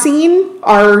I've seen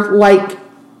are like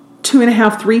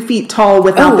 2.5, 3 feet tall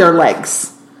without their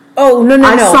legs. Oh, no.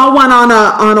 I saw one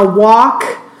on a walk.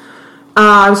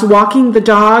 I was walking the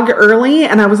dog early,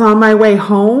 and I was on my way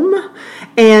home,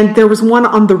 and there was one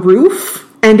on the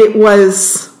roof, and it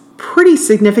was pretty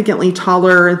significantly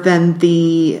taller than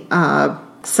the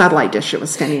satellite dish it was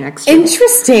standing next to.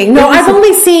 Interesting. No, I've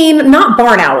only seen not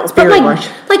barn owls, but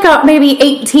like maybe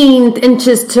 18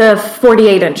 inches to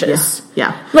 48 inches.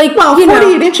 Yeah. Like,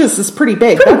 48 inches is pretty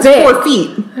big. That's big. 4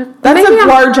 feet. That's a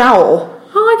large owl.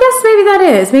 Oh, I guess maybe that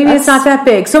is. Maybe it's not that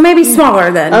big. So maybe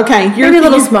smaller then. Okay. Maybe a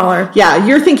little smaller. Yeah,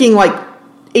 you're thinking like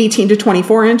 18 to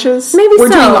 24 inches. Maybe We're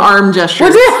doing arm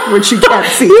gestures, which you can't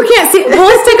see. You can't see. Well,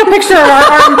 let's take a picture of our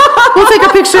arm. We'll take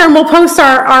a picture and we'll post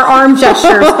our arm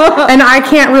gestures. And I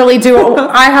can't really do.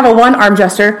 I have a one arm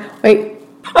gesture. Wait.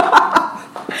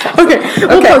 Okay,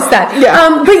 we'll post that.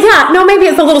 Yeah. But yeah, no, maybe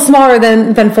it's a little smaller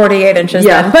than 48 inches.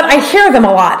 Yeah. Then. But I hear them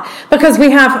a lot because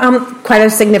we have quite a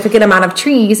significant amount of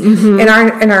trees in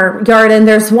our yard, and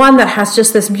there's one that has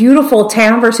just this beautiful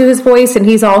timbre to his voice, and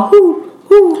he's all hoo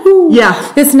hoo hoo.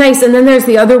 Yeah, it's nice. And then there's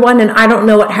the other one, and I don't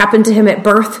know what happened to him at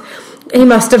birth. He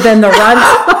must have been the runt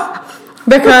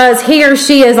because he or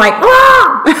she is like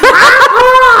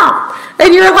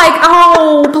and you're like,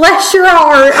 oh, bless your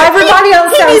heart. Everybody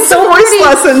else sounds so voice pretty.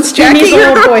 lessons, Jackie. He needs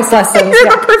little voice lessons. You're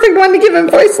the perfect one to give him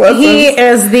voice lessons. He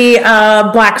is the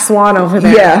black swan over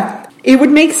there. Yeah. It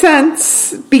would make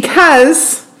sense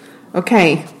because,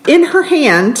 in her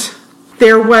hand,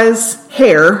 there was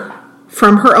hair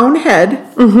from her own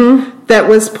head that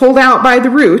was pulled out by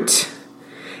the root,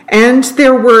 and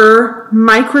there were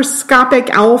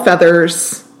microscopic owl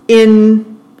feathers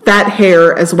in that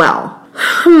hair as well.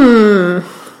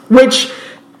 Which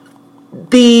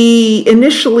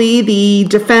initially the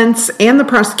defense and the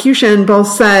prosecution both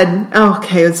said,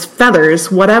 okay, it's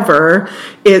feathers, whatever.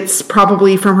 It's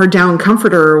probably from her down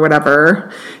comforter or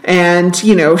whatever. And,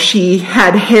 she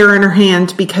had hair in her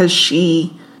hand because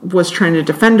she was trying to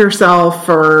defend herself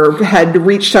or had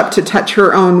reached up to touch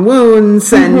her own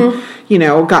wounds and,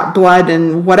 got blood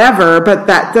and whatever, but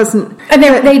that doesn't... And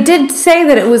they did say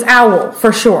that it was owl,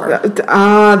 for sure.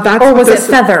 Or was it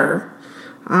feather?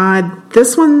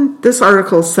 This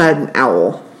article said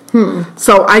owl.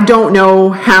 So I don't know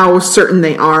how certain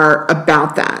they are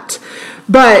about that.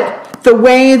 But the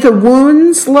way the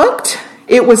wounds looked,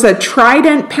 it was a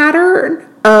trident pattern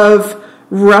of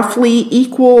roughly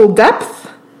equal depth,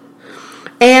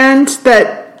 and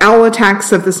that owl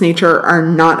attacks of this nature are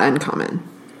not uncommon.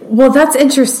 Well, that's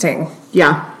interesting.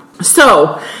 Yeah.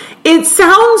 So, it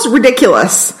sounds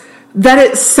ridiculous. That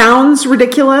it sounds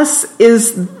ridiculous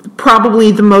is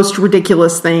probably the most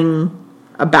ridiculous thing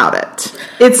about it.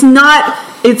 It's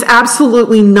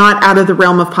absolutely not out of the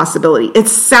realm of possibility. It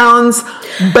sounds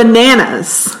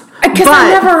bananas. Because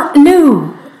I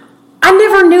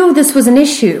never knew this was an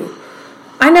issue.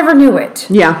 I never knew it.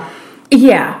 Yeah.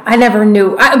 Yeah, I never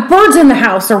knew. Birds in the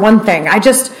house are one thing.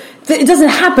 It doesn't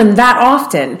happen that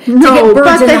often. No,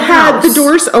 but they had the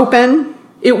doors open.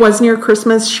 It was near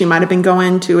Christmas. She might have been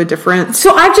going to a different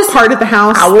part of the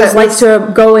house. Owls like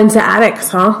to go into attics,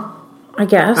 huh? I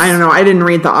guess. I don't know. I didn't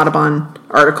read the Audubon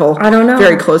article. I don't know.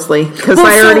 Very closely, because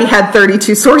I already had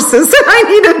 32 sources and I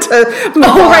needed to move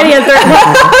on. Already had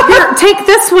 30. Here, take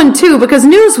this one too, because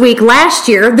Newsweek last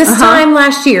year, time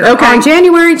last year, on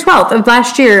January 12th of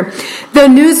last year, the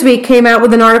Newsweek came out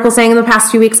with an article saying in the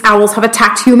past few weeks, owls have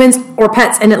attacked humans or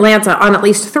pets in Atlanta on at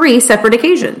least 3 separate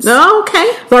occasions.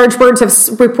 Okay. Large birds have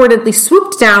reportedly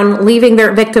swooped down, leaving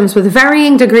their victims with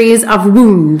varying degrees of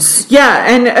wounds. Yeah,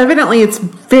 and evidently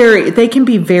they can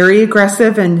be very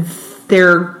aggressive, and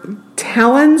their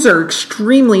talons are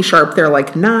extremely sharp. They're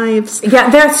like knives. Yeah,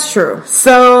 that's true.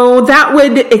 So that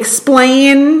would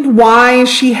explain why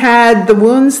she had the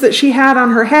wounds that she had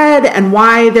on her head, and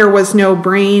why there was no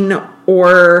brain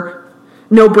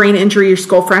injury or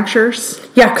skull fractures.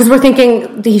 Yeah, because we're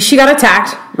thinking she got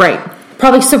attacked. Right.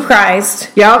 Probably surprised.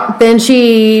 Yep. Then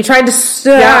she tried to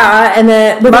and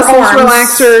then with muscles her arms.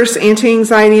 Relaxers,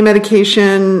 anti-anxiety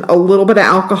medication, a little bit of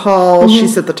alcohol. Mm-hmm.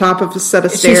 She's at the top of a set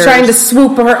of stairs. She's trying to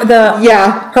swoop her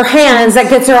hands.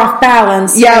 That gets her off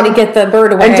balance. Trying to get the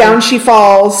bird away. And down she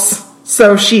falls.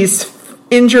 So she's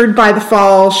injured by the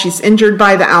fall. She's injured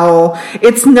by the owl.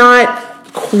 It's not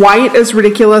quite as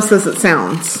ridiculous as it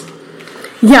sounds.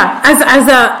 Yeah, as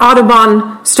the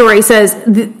Audubon story says,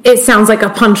 it sounds like a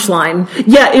punchline.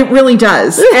 Yeah, it really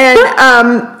does. And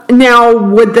now,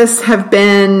 would this have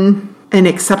been an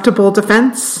acceptable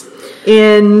defense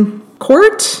in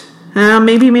court?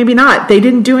 Maybe, maybe not. They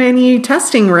didn't do any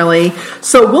testing, really.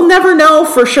 So we'll never know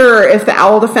for sure if the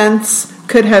owl defense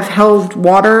could have held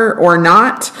water or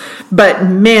not. But,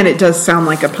 man, it does sound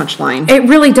like a punchline. It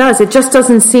really does. It just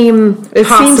doesn't seem possible. It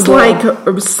seems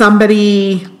like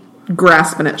somebody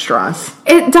grasping at straws.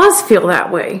 It does feel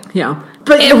that way. Yeah.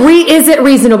 But is it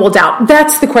reasonable doubt?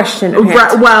 That's the question.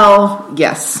 Well,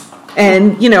 yes.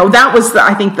 And, that was,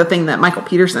 I think, the thing that Michael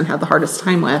Peterson had the hardest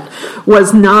time with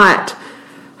was not...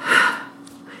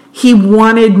 He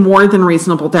wanted more than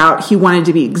reasonable doubt. He wanted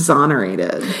to be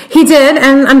exonerated. He did,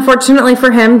 and unfortunately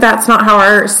for him, that's not how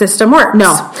our system works.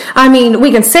 No. I mean,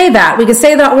 we can say that. We can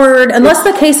say that word unless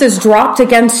the case is dropped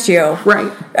against you.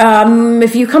 Right.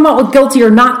 If you come out with guilty or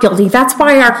not guilty, that's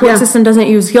why our court system doesn't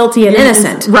use guilty and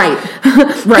innocent. Right.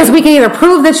 Because we can either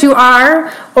prove that you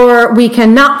are or we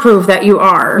cannot prove that you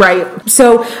are. Right.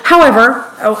 So, however,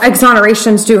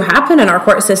 exonerations do happen in our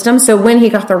court system. So when he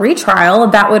got the retrial,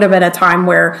 that would have been a time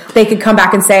where they could come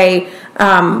back and say,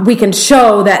 we can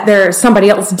show that somebody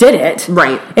else did it.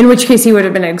 Right. In which case he would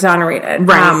have been exonerated.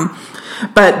 Right.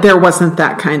 But there wasn't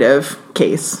that kind of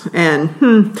case.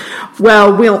 And,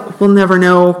 we'll never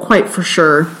know quite for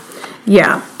sure.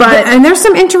 Yeah, and there's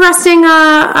some interesting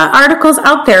articles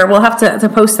out there. We'll have to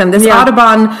post them. This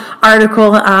Audubon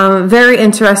article, very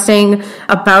interesting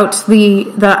about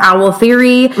the owl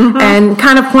theory, and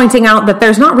kind of pointing out that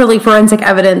there's not really forensic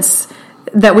evidence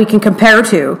that we can compare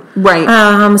to.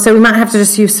 Right. So we might have to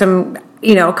just use some,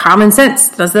 common sense.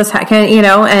 Does this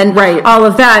and right. all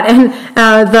of that. And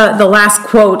the last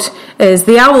quote is,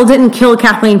 "The owl didn't kill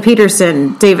Kathleen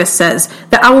Peterson," Davis says.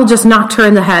 "The owl just knocked her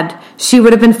in the head. She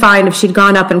would have been fine if she'd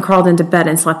gone up and crawled into bed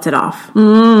and slept it off."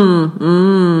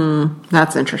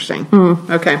 That's interesting.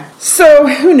 Okay. So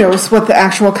who knows what the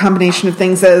actual combination of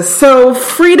things is. So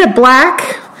Frida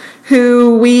Black,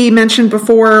 who we mentioned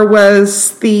before,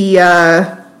 was the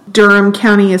Durham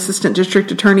County Assistant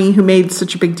District Attorney who made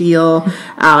such a big deal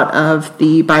out of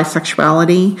the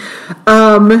bisexuality.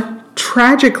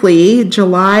 Tragically,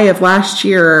 July of last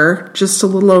year, just a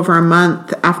little over a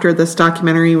month after this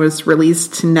documentary was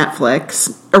released to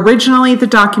Netflix. Originally, the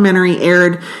documentary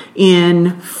aired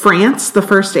in France, the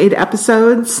first 8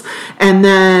 episodes, and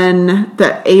then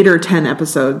the 8 or 10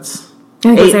 episodes.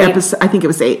 I think it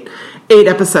was 8. 8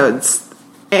 episodes.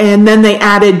 And then they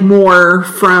added more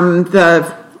from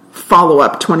the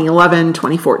follow-up, 2011,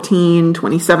 2014,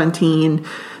 2017,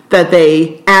 that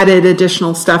they added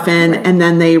additional stuff in, and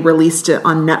then they released it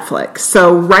on Netflix.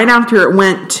 So right after it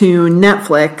went to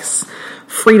Netflix,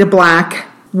 Frida Black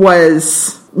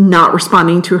was not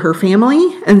responding to her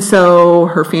family, and so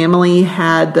her family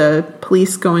had the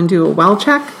police go and do a well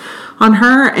check on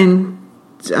her, and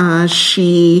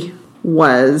she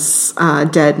was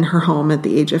dead in her home at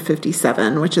the age of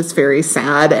 57, which is very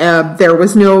sad. There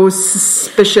was no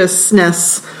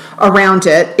suspiciousness around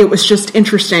it. It was just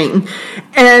interesting.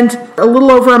 And a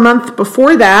little over a month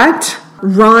before that,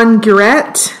 Ron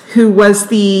Guerette, who was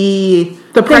the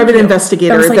private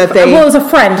investigator it was a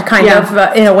friend kind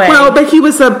of in a way. Well, but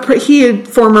he had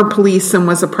former police and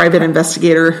was a private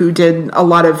investigator who did a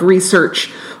lot of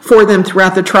research for them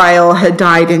throughout the trial, had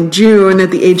died in June at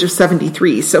the age of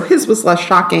 73. So his was less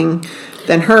shocking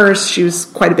than hers. She was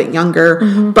quite a bit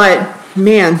younger. But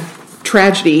man,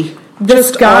 tragedy.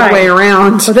 this guy all the way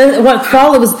around. So then what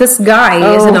follows this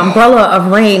guy is an umbrella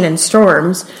of rain and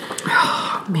storms.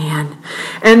 Oh, man.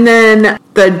 And then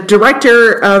the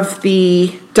director of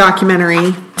the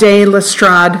documentary, De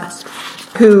Lestrade,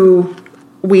 who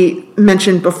we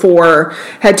mentioned before,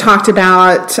 had talked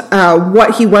about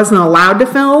what he wasn't allowed to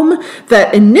film,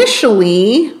 that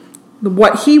initially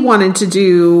what he wanted to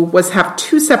do was have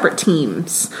two separate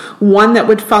teams, one that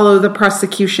would follow the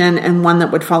prosecution and one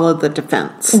that would follow the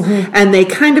defense. And they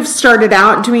kind of started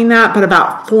out doing that, but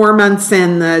about 4 months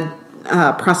in, the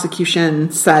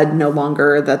prosecution said no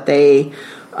longer that they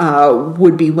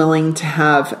would be willing to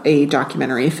have a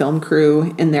documentary film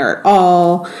crew in there at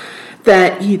all.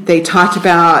 That they talked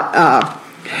about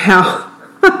how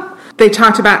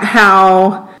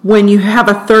when you have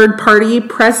a third party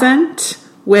present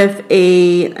with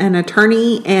an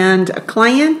attorney and a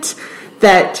client,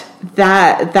 that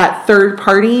third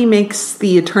party makes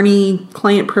the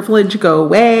attorney-client privilege go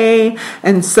away,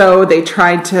 and so they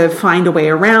tried to find a way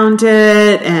around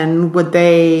it. And would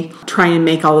they try and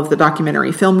make all of the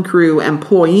documentary film crew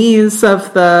employees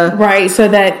of the so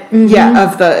that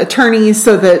of the attorneys,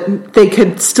 so that they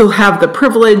could still have the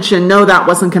privilege? And no, that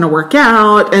wasn't going to work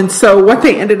out. And so what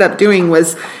they ended up doing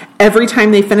was every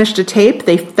time they finished a tape,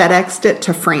 they FedExed it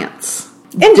to France.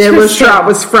 De Lestrade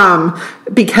was from,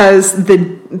 because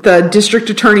the district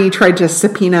attorney tried to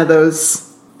subpoena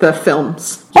the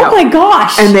films. Oh my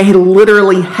gosh! And they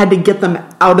literally had to get them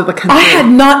out of the country. I had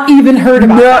not even heard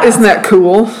about that. Isn't that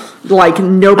cool? Like,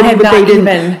 nobody, but they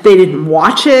didn't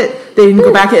watch it. They didn't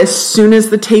go back. As soon as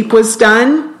the tape was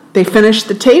done, they finished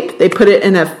the tape. They put it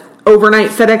in a overnight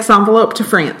FedEx envelope to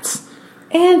France.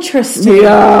 Interesting.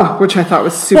 Yeah, which I thought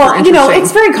was super interesting.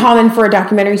 It's very common for a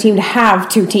documentary team to have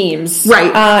two teams.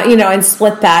 Right. And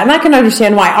split that. And I can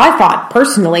understand why. I thought,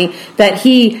 personally, that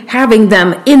having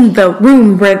them in the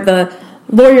room where the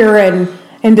lawyer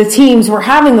and the teams were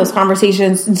having those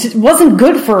conversations wasn't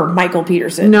good for Michael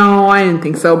Peterson. No, I didn't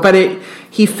think so. But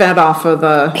he fed off of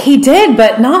the... He did,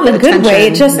 but not in a good way.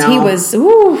 It just, he was...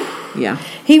 Ooh. Yeah.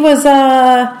 He was,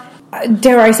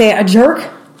 dare I say, a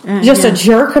jerk. Just a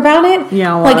jerk about it.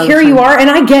 Yeah, like, here you are,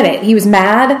 and I get it. He was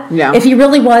mad. Yeah. If he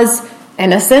really was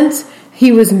innocent,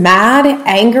 he was mad,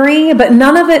 angry, but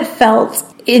none of it felt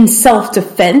in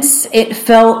self-defense. It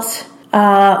felt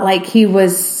like he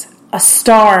was a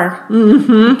star.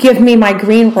 Mm-hmm. Give me my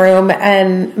green room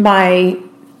and my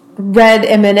red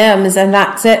M&Ms, and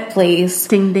that's it, please.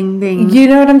 Ding, ding, ding. You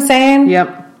know what I'm saying?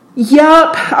 Yep,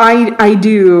 I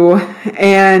do.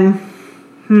 And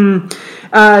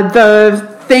the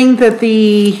thing that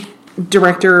the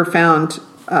director found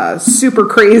super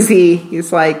crazy,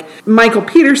 he's like, Michael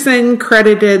Peterson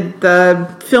credited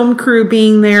the film crew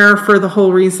being there for the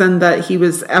whole reason that he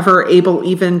was ever able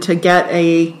even to get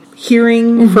a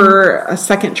hearing for a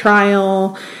second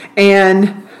trial.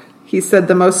 And he said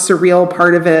the most surreal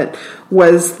part of it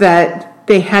was that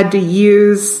they had to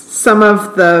use some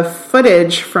of the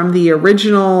footage from the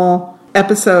original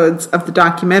episodes of the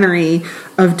documentary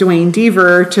of Duane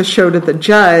Deaver to show to the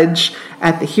judge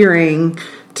at the hearing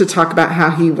to talk about how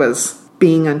he was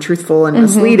being untruthful and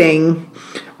misleading,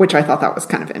 which I thought that was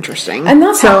kind of interesting. And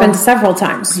that's happened several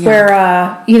times where,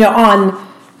 on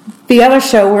the other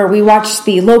show where we watched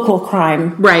the local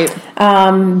crime, right?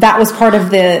 That was part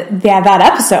of that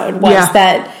episode was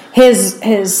that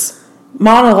his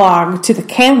monologue to the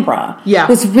camera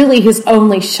was really his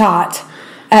only shot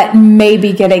at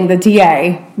maybe getting the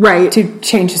DA to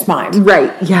change his mind.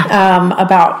 Right, yeah.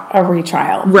 About a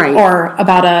retrial. Right. Or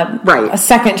about a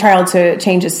second trial to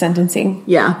change his sentencing.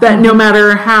 Yeah, that no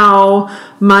matter how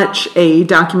much a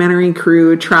documentary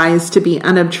crew tries to be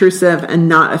unobtrusive and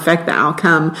not affect the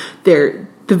outcome, the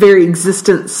very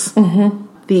existence,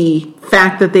 the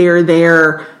fact that they are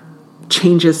there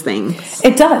changes things.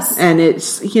 It does. And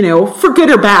it's, for good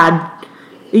or bad.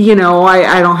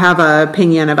 I don't have an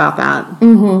opinion about that,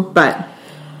 but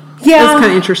it's kind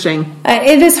of interesting.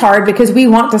 It is hard because we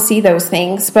want to see those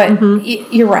things, but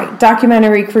you're right.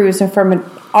 Documentary crews, and from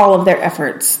all of their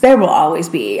efforts, there will always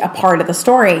be a part of the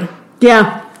story.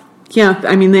 Yeah.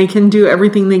 I mean, they can do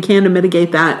everything they can to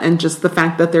mitigate that, and just the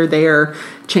fact that they're there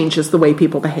changes the way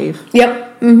people behave.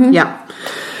 Yep. Yeah.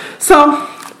 So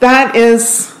that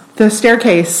is The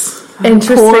Staircase.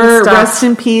 Interesting stuff. Rest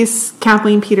in peace,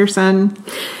 Kathleen Peterson.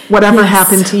 Whatever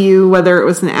happened to you, whether it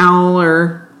was an owl,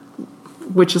 or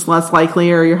which is less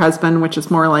likely, or your husband, which is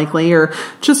more likely, or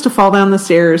just to fall down the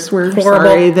stairs. We're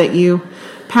sorry that you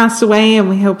passed away, and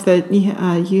we hope that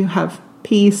you have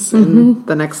peace in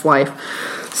the next life.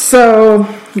 So,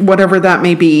 whatever that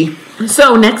may be.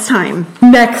 So next time.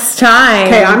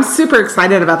 Okay, I'm super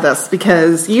excited about this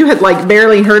because you had like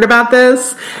barely heard about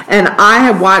this, and I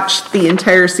had watched the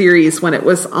entire series when it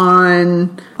was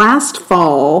on last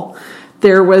fall.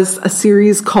 There was a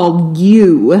series called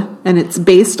You, and it's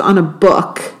based on a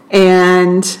book,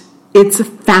 and it's a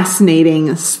fascinating,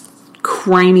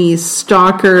 crimey,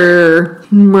 stalker,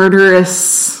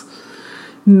 murderous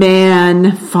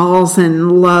man falls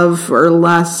in love or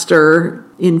lust or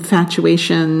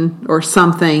infatuation or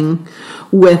something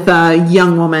with a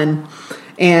young woman.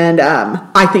 And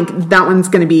I think that one's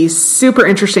going to be super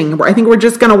interesting. I think we're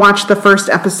just going to watch the first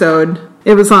episode.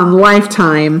 It was on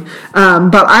Lifetime,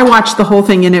 but I watched the whole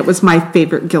thing, and it was my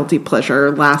favorite guilty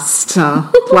pleasure last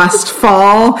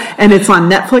fall, and it's on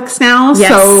Netflix now.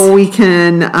 Yes. So we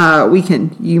can.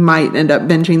 You might end up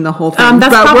binging the whole thing.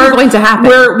 That's probably going to happen.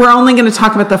 We're only going to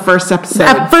talk about the first episode.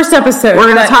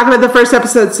 We're going to talk about the first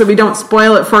episode, so we don't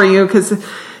spoil it for you, because if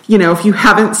you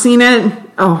haven't seen it,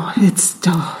 it's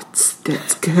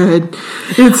good.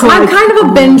 I'm kind of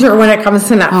a binger when it comes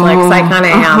to Netflix. I kind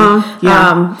of am.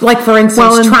 Yeah. Like, for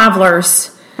instance, Travelers.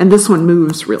 And this one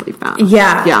moves really fast.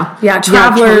 Yeah.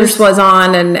 Travelers was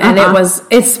on, and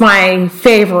it's my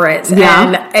favorite.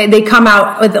 Yeah. And they come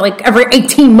out with, like, every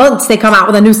 18 months they come out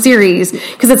with a new series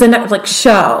because it's a Netflix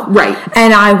show. Right.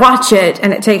 And I watch it,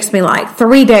 and it takes me like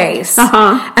 3 days.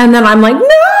 And then I'm like,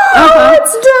 no,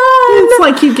 it's done. It's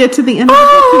like you get to the end of it,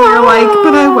 and you're like,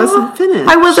 but I wasn't finished.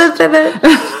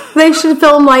 They should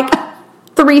film like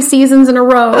 3 seasons in a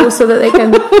row so that they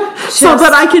can so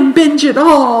that I can binge it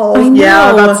all. I know.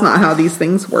 Yeah, that's not how these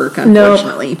things work,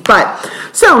 unfortunately. Nope. But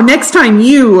so next time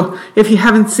if you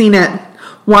haven't seen it,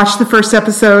 watch the first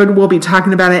episode. We'll be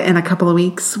talking about it in a couple of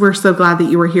weeks. We're so glad that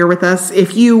you were here with us.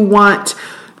 If you want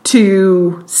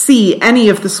to see any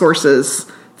of the sources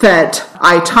that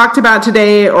I talked about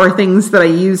today, or things that I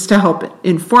used to help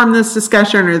inform this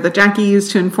discussion, or that Jackie used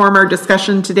to inform our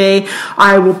discussion today,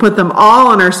 I will put them all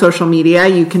on our social media.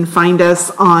 You can find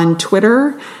us on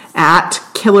Twitter at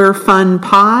Killer Fun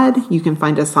Pod. You can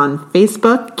find us on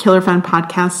Facebook, Killer Fun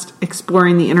Podcast,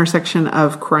 exploring the intersection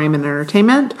of crime and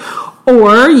entertainment.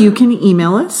 Or you can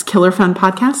email us,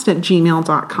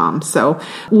 killerfunpodcast@gmail.com. So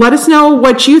let us know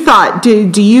what you thought.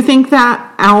 Do you think that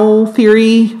owl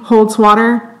theory holds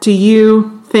water? Do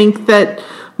you think that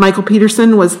Michael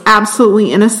Peterson was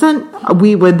absolutely innocent?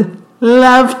 We would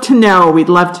love to know. We'd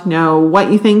love to know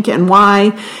what you think and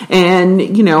why. And,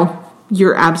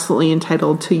 you're absolutely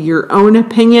entitled to your own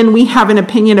opinion. We have an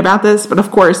opinion about this, but of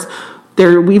course,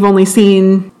 we've only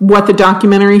seen what the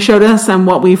documentary showed us and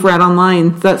what we've read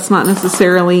online. That's not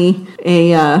necessarily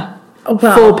a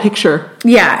full picture.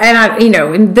 Yeah, and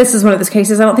and this is one of those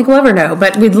cases I don't think we'll ever know,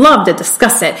 but we'd love to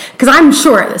discuss it, because I'm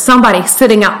sure that somebody's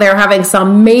sitting out there having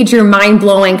some major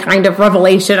mind-blowing kind of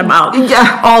revelation about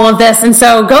all of this. And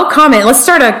so go comment. Let's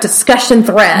start a discussion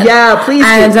thread. Yeah, please.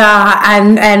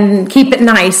 And keep it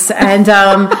nice, and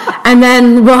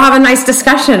then we'll have a nice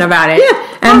discussion about it. Yeah,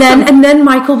 and then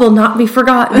Michael will not be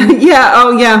forgotten. Yeah.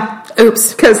 Oh yeah.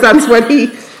 Oops. Because that's what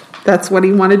he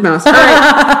wanted most. All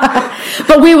right.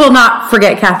 But we will not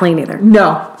forget Kathleen either.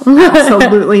 No,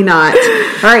 absolutely not.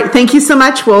 All right. Thank you so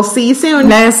much. We'll see you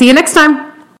soon. See you next time.